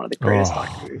think is like one of the greatest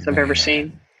documentaries I've ever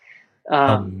seen. That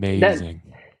Amazing.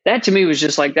 that to me was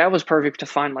just like, that was perfect to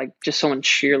find like just someone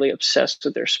sheerly obsessed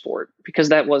with their sport, because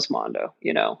that was Mondo,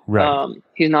 Right.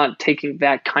 he's not taking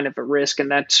that kind of a risk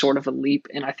and that sort of a leap.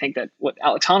 And I think that what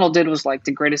Alex Honnold did was like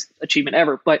the greatest achievement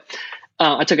ever. But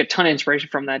I took a ton of inspiration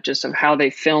from that, just of how they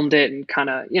filmed it and kind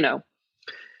of,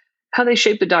 how they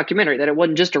shaped the documentary, that it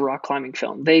wasn't just a rock climbing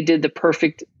film. They did the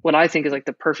perfect, what I think is like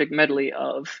the perfect medley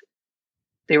of,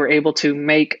 they were able to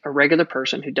make a regular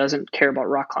person who doesn't care about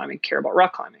rock climbing care about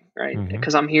rock climbing, right? Hmm.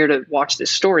 Because I'm here to watch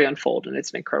this story unfold, and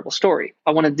it's an incredible story.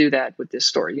 I want to do that with this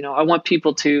story. I want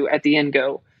people to at the end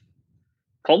go,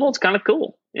 pole vault's kind of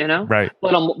cool, Right.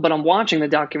 But I'm watching the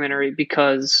documentary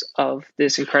because of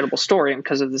this incredible story and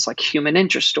because of this like human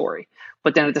interest story.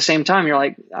 But then at the same time, you're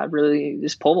like,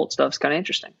 this pole vault stuff's kind of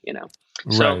interesting.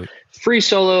 So Right. Free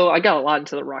Solo, I got a lot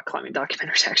into the rock climbing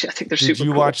documentaries. Actually, I think they're Did super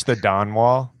you cool. watch the Dawn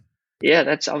Wall?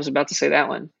 Yeah, I was about to say that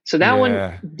one. So that one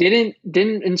Yeah. didn't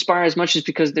inspire as much, as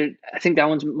because I think that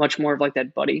one's much more of like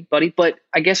that buddy. But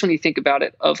I guess when you think about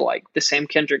it, of like the Sam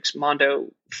Kendricks Mondo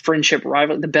friendship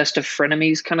rival, the best of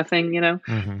frenemies kind of thing,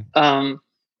 Hmm.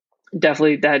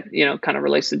 definitely that, kind of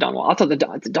relates to Dawn Wall. I thought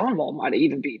the Dawn Wall might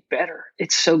even be better.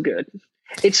 It's so good.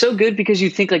 It's so good because you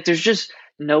think like there's just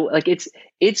no, like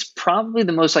it's probably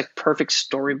the most like perfect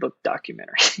storybook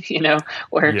documentary,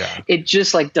 where Yeah. it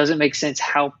just like doesn't make sense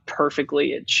how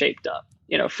perfectly it's shaped up.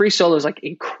 Free Solo is like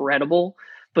incredible,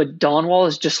 but Dawn Wall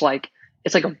is just like,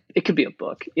 it's like it could be a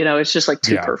book. It's just like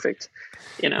too Yeah. perfect.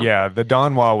 Yeah, the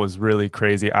Dawn Wall was really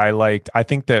crazy. I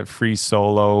think that Free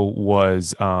Solo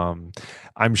was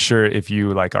I'm sure if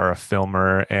you like are a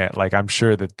filmer, and like I'm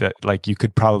sure that like you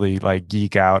could probably like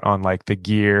geek out on like the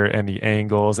gear and the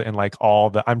angles and like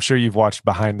I'm sure you've watched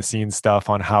behind the scenes stuff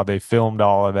on how they filmed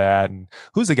all of that. And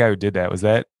who's the guy who did that? Was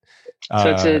that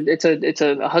So it's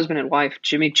uh a husband and wife,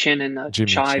 Jimmy Chin and Jimmy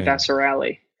Chai Chin?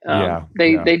 Vasarali. Yeah,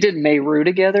 They yeah. they did Meru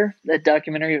together, that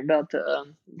documentary about the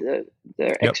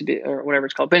Yep. exhibit or whatever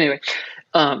it's called. But anyway,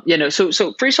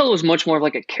 so Free Solo was much more of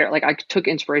like like I took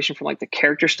inspiration from like the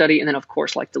character study, and then of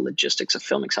course like the logistics of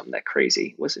filming something that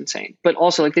crazy was insane. But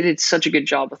also like they did such a good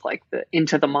job with like the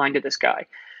into the mind of this guy.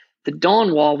 The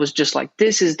Dawn Wall was just like,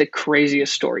 this is the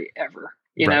craziest story ever,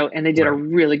 Right. and they did a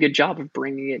Right. really good job of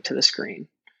bringing it to the screen.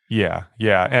 Yeah,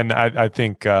 yeah. And I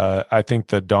think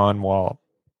the Dawn Wall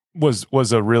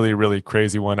was a really really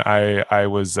crazy one.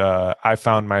 I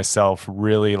found myself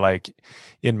really like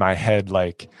in my head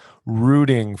like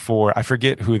rooting for, I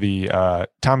forget who the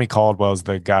Tommy Caldwell's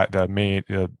the guy, the main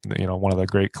one of the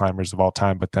great climbers of all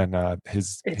time, but then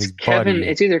his buddy.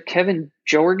 It's either Kevin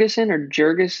Jorgensen or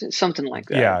Jurgis, something like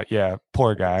that. Yeah, yeah,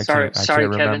 poor guy. I Sorry, can't Kevin.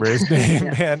 remember his name,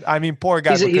 Yeah. man. I mean, poor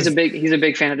guy, He's a because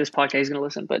big fan of this podcast. He's gonna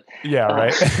listen, but yeah,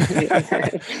 right.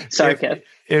 sorry, if Kev.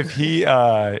 if he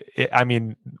I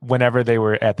mean, whenever they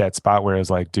were at that spot where it was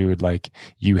like, dude, like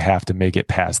you have to make it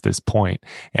past this point,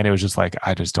 and it was just like,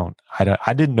 I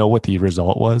didn't know what the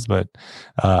result was, but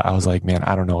I was like, man,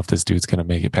 I don't know if this dude's gonna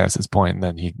make it past this point, and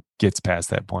then he gets past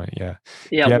that point. Yeah.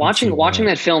 If Yeah, you haven't seen watching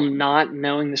that film, not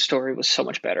knowing the story was so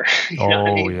much better. You know what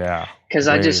I Oh mean? yeah, Because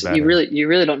way better. you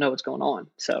really don't know what's going on.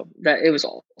 So that it was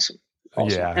awesome,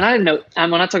 awesome. Yeah. And I didn't know.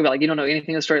 And when I talk about like you don't know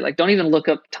anything of the story, like don't even look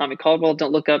up Tommy Caldwell.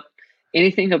 Don't look up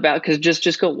anything about, because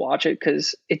just go watch it,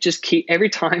 because it just every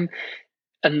time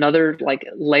another like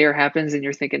layer happens and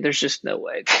you're thinking there's just no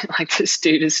way like this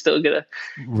dude is still gonna.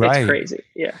 It's Right. crazy.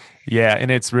 Yeah. Yeah, and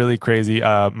it's really crazy.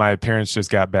 My parents just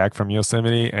got back from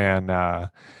Yosemite, and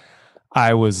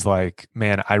I was like,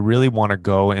 man, I really want to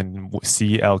go and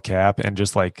see El Cap and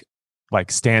just like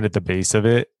stand at the base of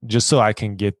it, just so I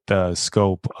can get the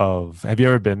scope of. Have you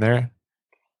ever been there?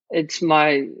 It's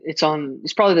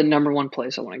probably the number one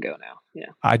place I want to go now. Yeah.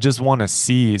 I just want to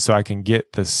see so I can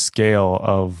get the scale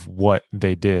of what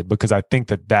they did, because I think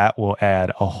that will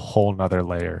add a whole nother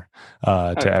layer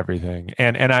Oh to yeah. everything.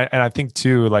 And I think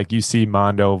too, like you see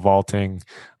Mondo vaulting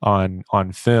on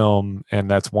film, and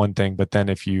that's one thing. But then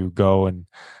if you go and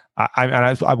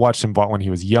I watched him vault when he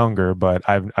was younger, but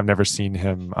I've never seen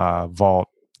him vault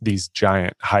these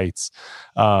giant heights.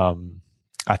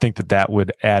 I think that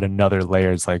would add another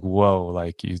layer. It's like, whoa,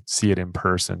 like you see it in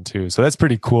person too. So that's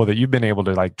pretty cool that you've been able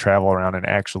to like travel around and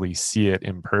actually see it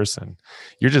in person.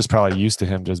 You're just probably used to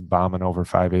him just bombing over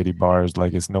 580 bars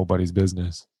like it's nobody's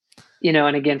business.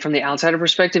 And again, from the outsider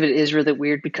perspective, it is really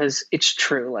weird because it's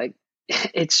true. Like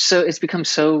it's become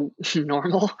so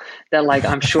normal that like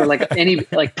I'm sure like any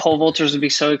like pole vaulters would be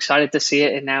so excited to see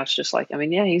it, and now it's just like, I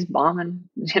mean, yeah, he's bombing.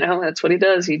 That's what he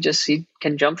does. He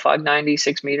can jump 590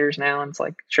 6 meters now, and it's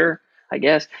like, sure, I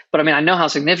guess. But I mean, I know how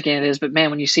significant it is. But man,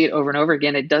 when you see it over and over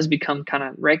again, it does become kind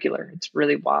of regular. It's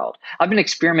really wild. I've been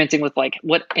experimenting with like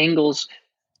what angles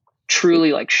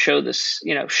truly like show this,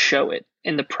 show it.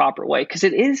 in the proper way. Cause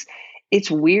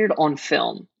it's weird on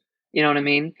film. You know what I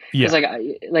mean? Because Yeah.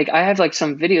 I have like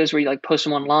some videos where you like post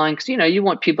them online because you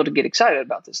want people to get excited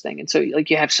about this thing, and so like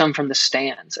you have some from the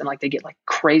stands and like they get like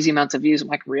crazy amounts of views. I'm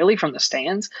like, really, from the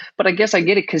stands? But I guess I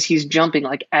get it because he's jumping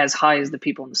like as high as the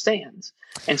people in the stands,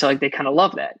 and so like they kind of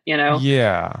love that, Yeah.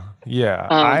 Yeah.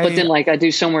 But then like I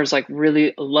do somewhere it's like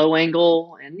really low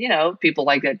angle, and people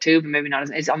like that too, but maybe not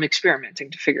I'm experimenting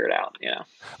to figure it out.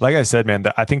 Like I said, man,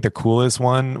 I think the coolest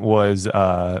one was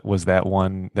that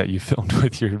one that you filmed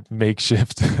with your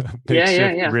makeshift Yeah, yeah,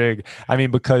 makeshift yeah. rig. I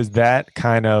mean, because that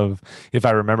kind of, if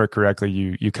I remember correctly,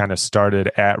 you kind of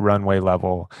started at runway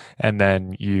level, and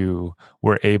then you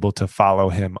were able to follow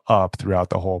him up throughout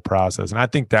the whole process. And I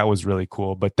think that was really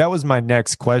cool. But that was my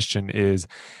next question: is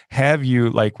have you,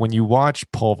 like, when you watch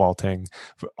pole vaulting,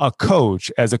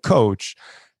 as a coach,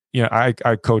 I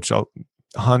coach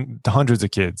hundreds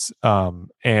of kids,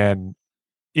 and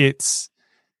it's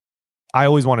I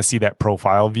always want to see that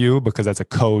profile view, because as a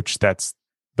coach, that's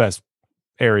best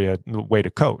way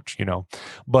to coach,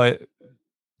 but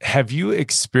have you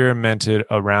experimented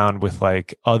around with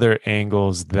like other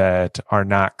angles that are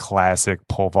not classic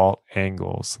pole vault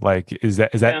angles? Like, is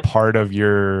that Yeah. part of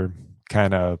your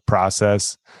kind of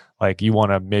process? Like, you want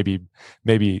to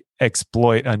maybe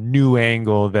exploit a new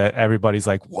angle that everybody's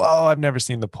like, whoa, I've never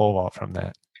seen the pole vault from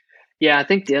that. Yeah, I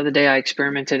think the other day I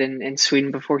experimented in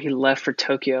Sweden before he left for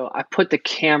Tokyo. I put the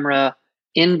camera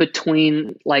in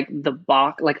between like the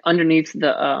box, like underneath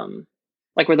the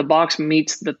like where the box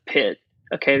meets the pit.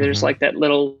 Okay, there's Hmm. like that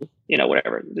little,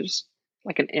 whatever. There's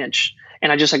like an inch.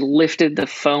 And I just like lifted the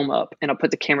foam up and I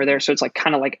put the camera there so it's like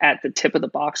kind of like at the tip of the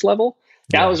box level.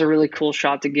 That Yeah. was a really cool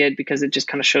shot to get because it just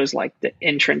kind of shows like the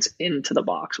entrance into the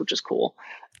box, which is cool.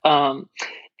 Um,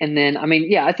 and then, I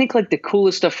mean, yeah, I think like the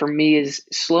coolest stuff for me is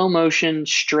slow motion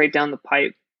straight down the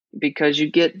pipe because you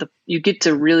get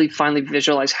to really finally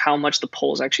visualize how much the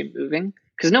pole is actually moving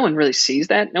because no one really sees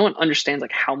that. No one understands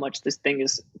like how much this thing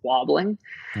is wobbling.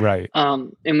 Right.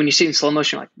 And when you see it in slow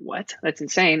motion, you're like, what? That's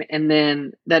insane. And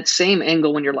then that same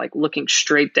angle when you're like looking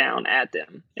straight down at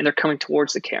them and they're coming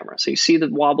towards the camera. So you see the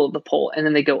wobble of the pole and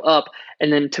then they go up.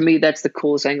 And then to me, that's the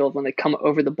coolest angle when they come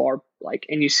over the bar, like,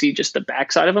 and you see just the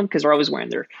backside of them because they're always wearing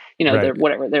their, their Right.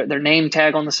 whatever, their name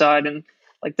tag on the side. And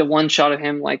like the one shot of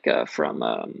him, like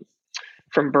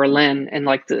from Berlin and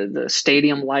like the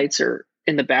stadium lights are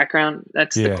in the background.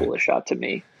 That's the Yeah. coolest shot to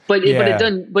me. But it Yeah.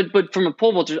 doesn't. But from a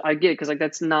pole vaulter, I get it because like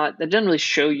that doesn't really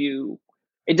show you.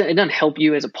 It doesn't help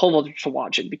you as a pole vaulter to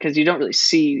watch it because you don't really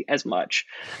see as much.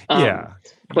 Yeah.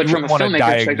 But You from a wouldn't want to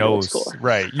filmmaker perspective, it looks diagnose, cooler.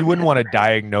 right? You wouldn't want to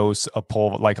diagnose a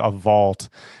pole, like a vault,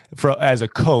 as a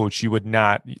coach. You would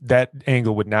not, that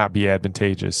angle would not be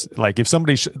advantageous. Like if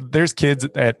somebody, there's kids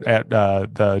at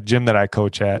the gym that I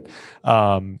coach at,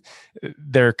 um,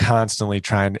 they're constantly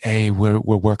trying. Hey, we're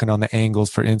working on the angles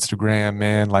for Instagram,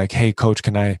 man. Like, hey, coach,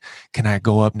 can I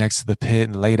go up next to the pit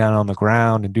and lay down on the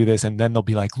ground and do this? And then they'll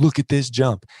be like, look at this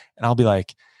jump, and I'll be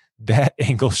like, that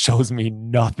angle shows me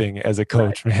nothing as a Right.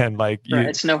 coach, man. Like, Right.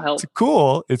 It's no help.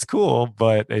 it's cool,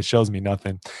 but it shows me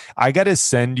nothing. I got to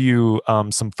send you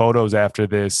some photos after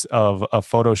this of a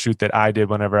photo shoot that I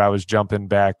did whenever I was jumping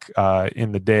back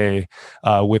in the day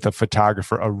with a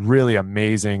photographer, a really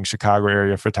amazing Chicago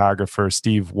area photographer,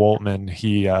 Steve Woltman.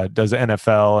 He does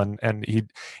NFL,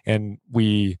 and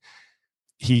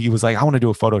he was like, I want to do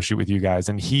a photo shoot with you guys.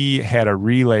 And he had a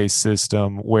relay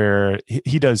system where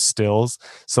he does stills.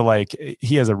 So like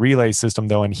he has a relay system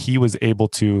though, and he was able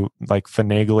to like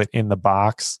finagle it in the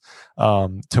box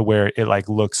to where it like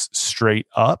looks straight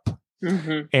up.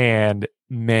 Mm-hmm. And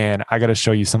man, I got to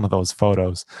show you some of those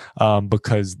photos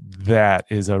because that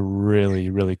is a really,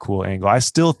 really cool angle. I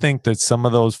still think that some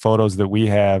of those photos that we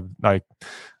have, like,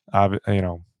 I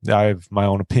have my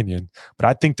own opinion, but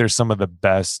I think there's some of the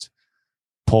best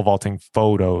pole vaulting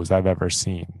photos I've ever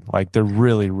seen. Like they're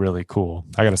really, really cool.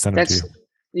 I gotta send them to you.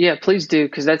 Yeah, please do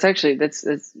because that's actually that's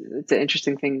an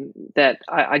interesting thing that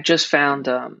I just found.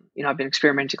 I've been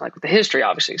experimenting like with the history,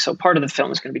 obviously. So part of the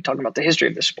film is going to be talking about the history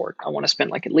of the sport. I want to spend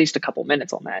like at least a couple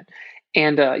minutes on that,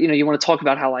 and you want to talk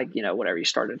about how like whatever you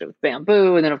started with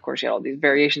bamboo, and then of course you had all these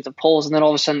variations of poles, and then all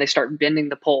of a sudden they start bending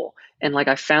the pole, and like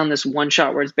I found this one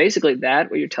shot where it's basically that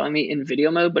what you're telling me in video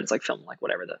mode, but it's like filming like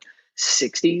whatever the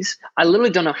 60s. I literally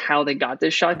don't know how they got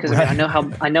this shot because I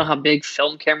mean I know how big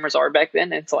film cameras are back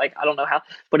then. It's like I don't know how,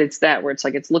 but it's that where it's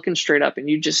like it's looking straight up and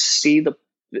you just see the.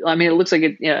 I mean, it looks like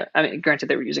it. Yeah, I mean, granted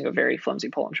they were using a very flimsy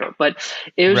pole, I'm sure, but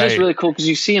it was just Right. really cool because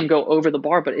you see him go over the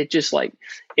bar, but it just like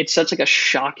it's such like a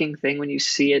shocking thing when you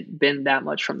see it bend that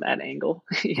much from that angle,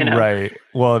 you know? Right.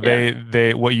 Well,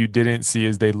 Yeah. what you didn't see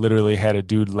is they literally had a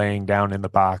dude laying down in the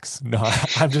box. No,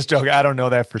 I'm just joking. I don't know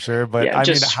that for sure, but Yeah. I mean,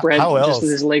 Just spread, how just else?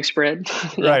 his leg spread.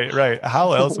 Yeah. Right, right.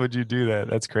 How else would you do that?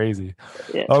 That's crazy.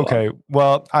 Yeah. It's wild. Okay.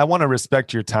 Well, I want to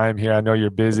respect your time here. I know you're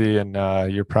busy and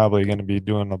you're probably going to be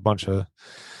doing a bunch of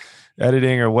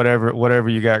editing or whatever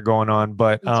you got going on,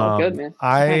 but It's all good, man.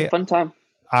 I'm having a I fun time.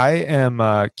 I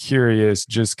am curious,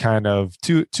 just kind of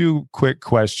two quick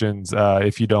questions,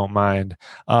 if you don't mind.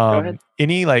 Go ahead.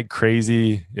 Any like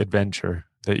crazy adventure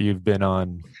that you've been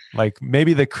on? Like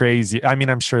maybe the crazy. I mean,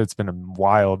 I'm sure it's been a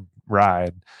wild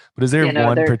ride, but is there You know,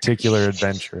 one particular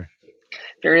adventure?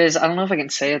 there is, I don't know if I can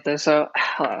say it though. So,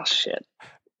 oh shit.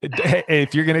 Hey,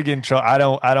 if you're gonna get in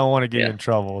trouble, I don't want to get you Yeah. in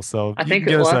trouble. So I you can think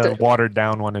give we'll us have a to, watered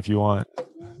down one if you want.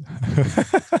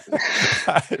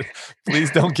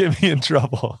 Please don't get me in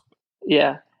trouble.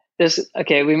 yeah.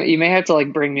 Okay. You may have to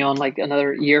like bring me on like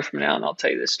another year from now and I'll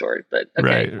tell you this story, but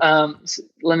okay. Right.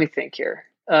 Let me think here.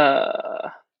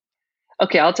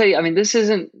 Okay. I'll tell you, I mean, this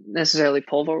isn't necessarily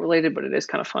pole vault related, but it is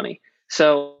kind of funny.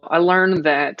 So I learned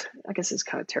that, I guess it's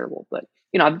kind of terrible, but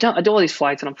I do all these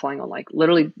flights and I'm flying on like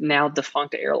literally now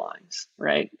defunct airlines,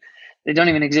 right? They don't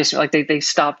even exist. Like they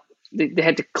stopped, they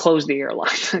had to close the airline.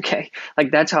 Okay. Like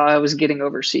that's how I was getting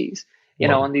overseas,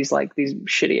 Whoa. on these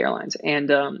shitty airlines.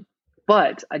 And,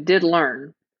 but I did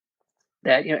learn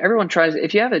that, everyone tries,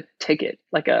 if you have a ticket,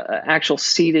 like a actual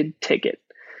seated ticket,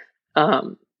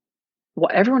 um, well,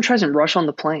 everyone tries and rush on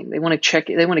the plane. They want to check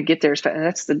it. They want to get there as fast. And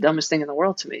that's the dumbest thing in the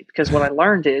world to me, because what I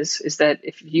learned is that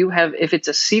if it's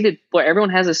a seated, where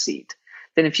everyone has a seat,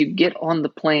 then if you get on the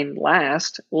plane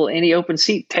last, well, any open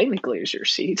seat technically is your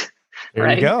seat, There you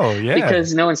right? go. Yeah.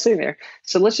 Because no one's sitting there.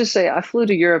 So let's just say I flew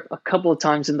to Europe a couple of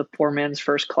times in the poor man's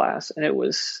first class, and it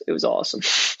was awesome. It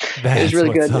was That's really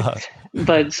what's good. up.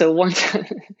 But so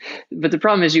but the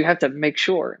problem is you have to make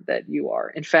sure that you are,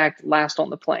 in fact, last on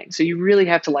the plane. So you really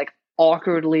have to like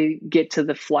awkwardly get to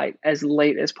the flight as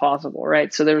late as possible,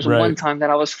 right? So there was one Right. time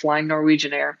that I was flying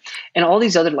Norwegian Air, and all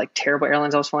these other like terrible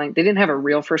airlines I was flying, they didn't have a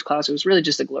real first class. It was really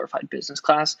just a glorified business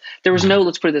class. There was no,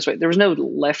 let's put it this way, there was no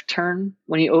left turn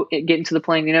when you get into the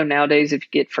plane. Nowadays if you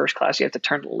get first class, you have to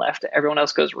turn left. Everyone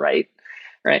else goes right.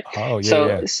 Right. Oh yeah, So,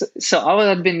 yeah. so I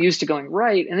had been used to going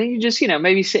right. And then you just,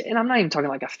 maybe sit, and I'm not even talking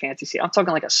like a fancy seat. I'm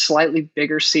talking like a slightly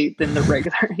bigger seat than the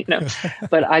regular,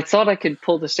 but I thought I could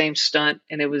pull the same stunt.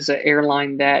 And it was an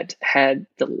airline that had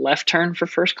the left turn for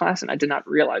first class. And I did not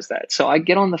realize that. So I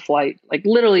get on the flight, like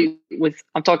literally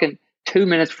I'm talking 2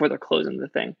 minutes before they're closing the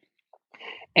thing.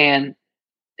 And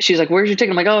she's like, "Where's your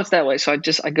ticket?" I'm like, "Oh, it's that way." So I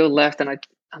go left, and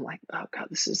I'm like, "Oh God,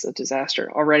 this is a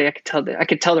disaster already." I could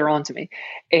tell they're on to me,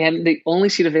 and the only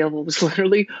seat available was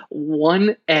literally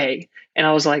 1A, and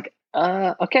I was like,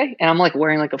 okay." And I'm like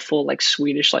wearing like a full like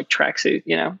Swedish like tracksuit,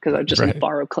 because I just Right.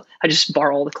 I just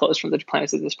borrow all the clothes from the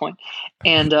planets at this point,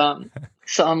 and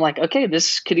so I'm like, okay,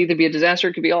 this could either be a disaster,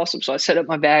 it could be awesome. So I set up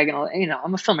my bag, and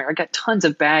I'm a filmmaker. I got tons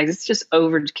of bags. It's just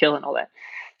overkill and all that.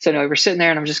 So no, we're sitting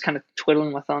there and I'm just kind of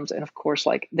twiddling my thumbs. And of course,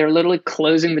 like they're literally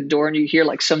closing the door and you hear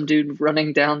like some dude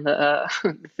running down the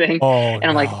thing. Oh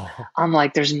And no. I'm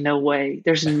like, there's no way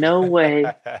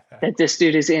that this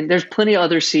dude is in. There's plenty of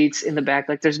other seats in the back.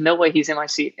 Like there's no way he's in my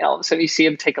seat. And all of a sudden you see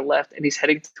him take a left and he's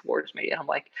heading towards me. And I'm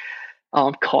like, oh,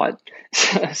 I'm caught.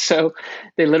 So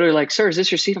they literally like, "Sir, is this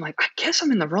your seat?" I'm like, "I guess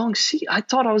I'm in the wrong seat. I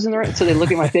thought I was in the right." So they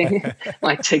look at my thing,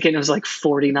 my ticket, and it was like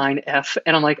 49F.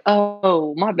 And I'm like,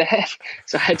 "Oh, my bad."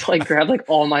 So I had to like grab like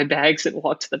all my bags and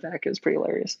walk to the back. It was pretty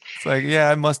hilarious. It's like, yeah,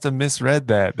 I must have misread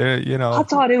that. There, I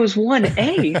thought it was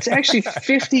 1A. It's actually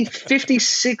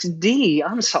 56D.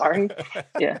 I'm sorry.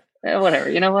 Yeah. Whatever.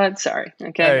 You know what? Sorry.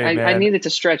 Okay. Hey I man. needed to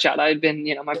stretch out. I had been,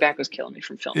 my back was killing me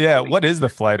from filming Yeah, all week. what is the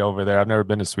flight over there? I've never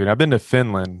been to Sweden. I've been to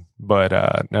Finland, but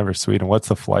never Sweden. What's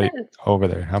the flight over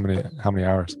there? How many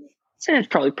hours? It's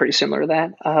probably pretty similar to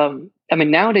that. I mean,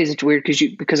 nowadays it's weird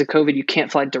because of COVID, you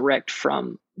can't fly direct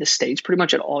from the States pretty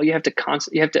much at all. You have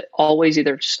to always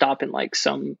either stop in like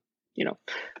some,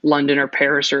 London or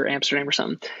Paris or Amsterdam or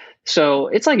something. So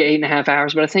it's like 8.5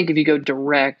 hours. But I think if you go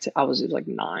direct, it was like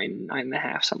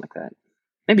 9.5, something like that.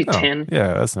 Maybe Oh, 10.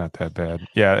 yeah, that's not that bad.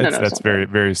 Yeah, No, it's that's not bad. very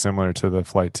very similar to the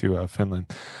flight to Finland.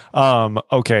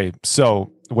 Okay,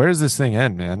 so where does this thing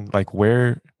end, man? Like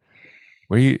where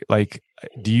you like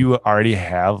do you already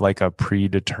have like a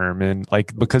predetermined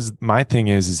like because my thing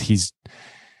is he's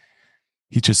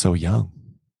just so young.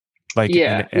 Like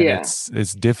Yeah, and yeah.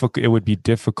 it's difficult, it would be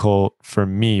difficult for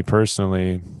me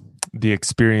personally, the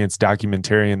experienced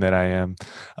documentarian that I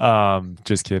am.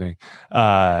 Just kidding.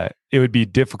 It would be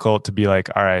difficult to be like,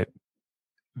 all right,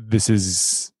 this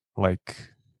is like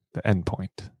the end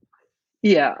point.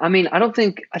 Yeah, I mean, I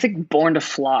think Born to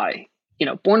Fly,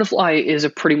 Born to Fly is a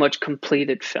pretty much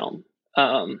completed film.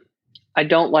 I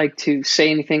don't like to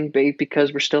say anything big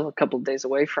because we're still a couple of days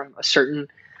away from a certain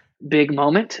big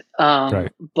moment.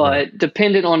 Right. But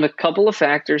dependent on a couple of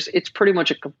factors, it's pretty much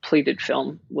a completed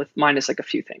film with minus like a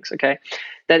few things. Okay.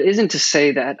 That isn't to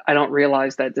say that I don't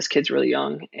realize that this kid's really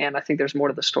young and I think there's more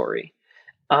to the story.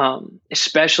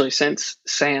 Especially since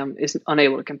Sam is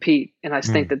unable to compete. And I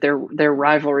think that their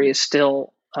rivalry is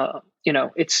still,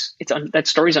 that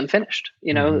story's unfinished,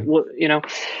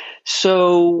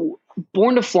 so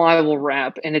Born to Fly will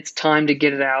wrap and it's time to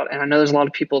get it out. And I know there's a lot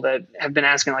of people that have been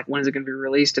asking like, when is it going to be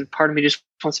released? And part of me just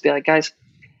wants to be like, guys,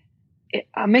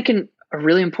 I'm making a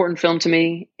really important film to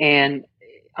me and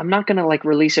I'm not going to like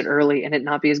release it early and it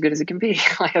not be as good as it can be.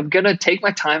 Like I'm going to take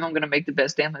my time. I'm going to make the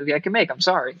best damn movie I can make. I'm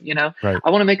sorry. Right. I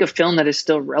want to make a film that is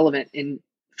still relevant in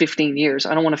 15 years.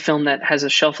 I don't want a film that has a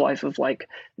shelf life of like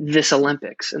this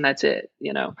Olympics and that's it,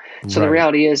 So the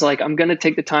reality is like, I'm going to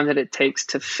take the time that it takes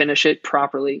to finish it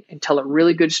properly and tell a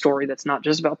really good story. That's not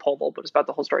just about pole vault, but it's about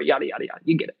the whole story, yada, yada, yada.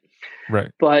 You get it. Right.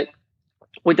 But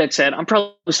with that said, I'm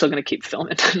probably still going to keep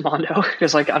filming Mondo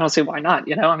because like, I don't see why not,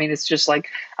 I mean, it's just like,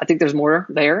 I think there's more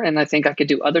there and I think I could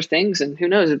do other things and who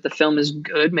knows if the film is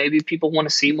good, maybe people want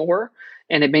to see more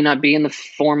and it may not be in the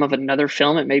form of another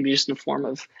film. It may be just in the form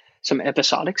of some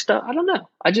episodic stuff. I don't know.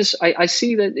 I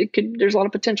see that there's a lot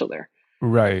of potential there.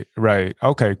 Right.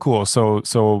 Okay, cool. So,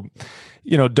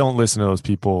 don't listen to those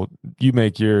people. You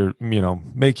make your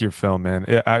film, man.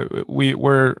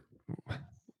 We're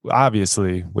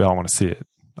obviously we all want to see it.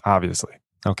 Obviously.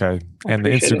 Okay. And the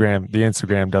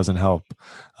Instagram doesn't help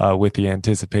with the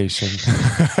anticipation.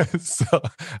 So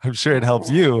I'm sure it helps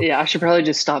you. Yeah. I should probably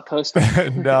just stop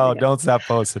posting. No, don't stop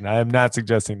posting. I am not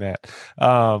suggesting that.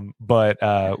 But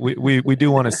we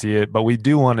do want to see it, but we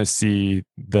do want to see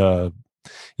the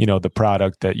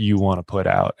product that you want to put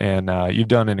out. And you've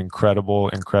done an incredible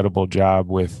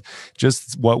job with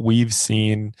just what we've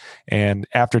seen. And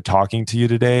after talking to you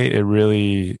today, it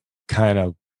really kind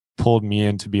of pulled me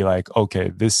in to be like,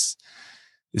 okay, this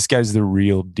guy's the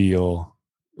real deal.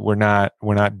 We're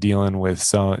not dealing with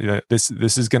this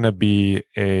is going to be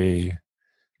a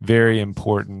very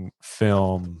important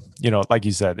film, like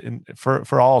you said,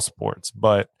 for all sports,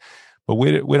 but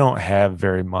we don't have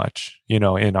very much, in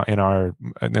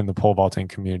the pole vaulting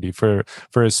community. For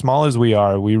as small as we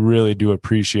are, we really do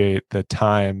appreciate the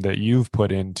time that you've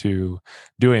put into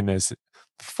doing this.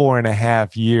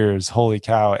 4.5 years, holy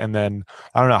cow. And then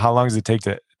I don't know, how long does it take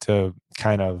to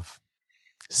kind of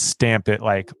stamp it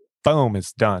like, boom,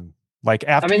 it's done. Like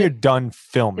after you're done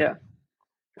filming,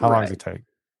 how long does it take?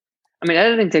 I mean,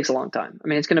 editing takes a long time. I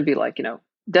mean, it's going to be like,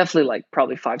 definitely like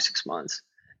probably 5-6 months.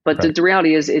 But the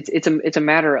reality is it's a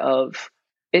matter of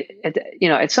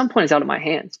at some point it's out of my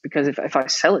hands because if I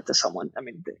sell it to someone, I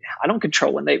mean, I don't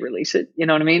control when they release it. You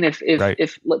know what I mean? If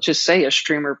let's just say a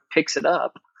streamer picks it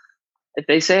up, if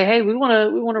they say, hey, we want to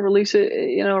release it,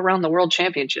 around the world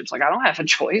championships, like I don't have a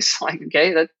choice. Like,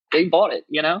 okay, that they bought it,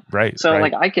 Right. So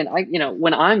like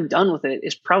when I'm done with it,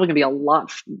 it's probably gonna be a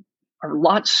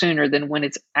lot sooner than when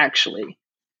it's actually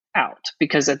out,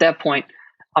 because at that point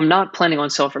I'm not planning on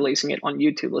self-releasing it on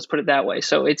YouTube. Let's put it that way.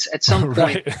 So it's at some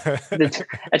point,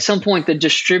 at some point the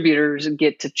distributors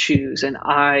get to choose and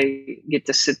I get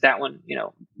to sit that one,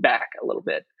 back a little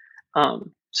bit.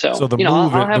 So the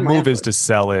move is to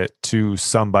sell it to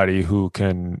somebody who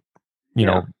can,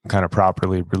 kind of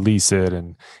properly release it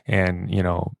and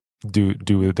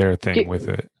do their thing with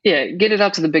it. Yeah, get it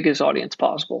out to the biggest audience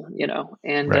possible,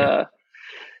 and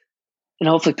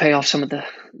hopefully pay off some of the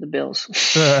bills.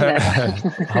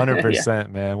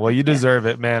 100%, man. Well, you deserve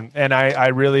it, man. And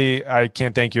I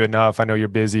can't thank you enough. I know you're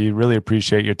busy. Really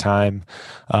appreciate your time.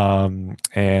 And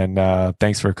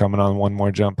thanks for coming on One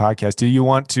More Jump podcast. Do you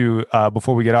want to,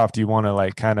 before we get off, do you want to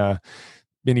like kind of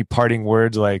any parting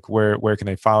words, like where can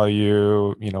they follow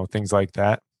you, things like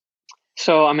that?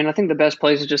 So, I mean, I think the best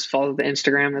place is just follow the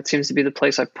Instagram. That seems to be the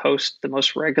place I post the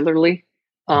most regularly.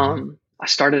 I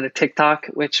started a TikTok,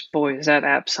 which, boy, is that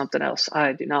app something else.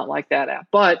 I do not like that app,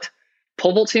 but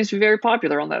pole vault seems to be very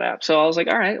popular on that app. So I was like,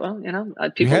 all right, well, people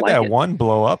you had like that it. one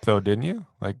blow up though, didn't you?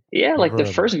 Like, yeah, like the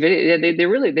first video, they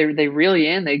reel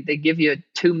you in. They give you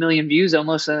 2 million views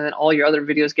almost, and then all your other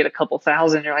videos get a couple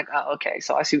thousand. You're like, oh, okay,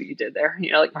 so I see what you did there.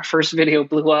 Like my first video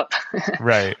blew up.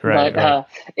 Right. But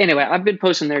anyway, I've been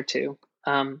posting there too.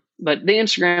 But the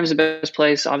Instagram is the best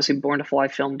place. Obviously,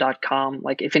 borntoflyfilm.com.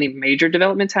 Like if any major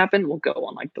developments happen, we'll go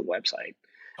on like the website.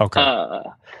 Okay.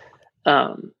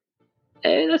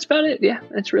 And that's about it. Yeah,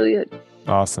 that's really it.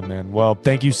 Awesome, man. Well,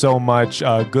 thank you so much.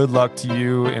 Good luck to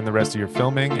you in the rest of your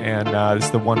filming. And this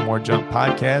is the One More Jump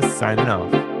podcast signing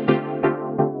off.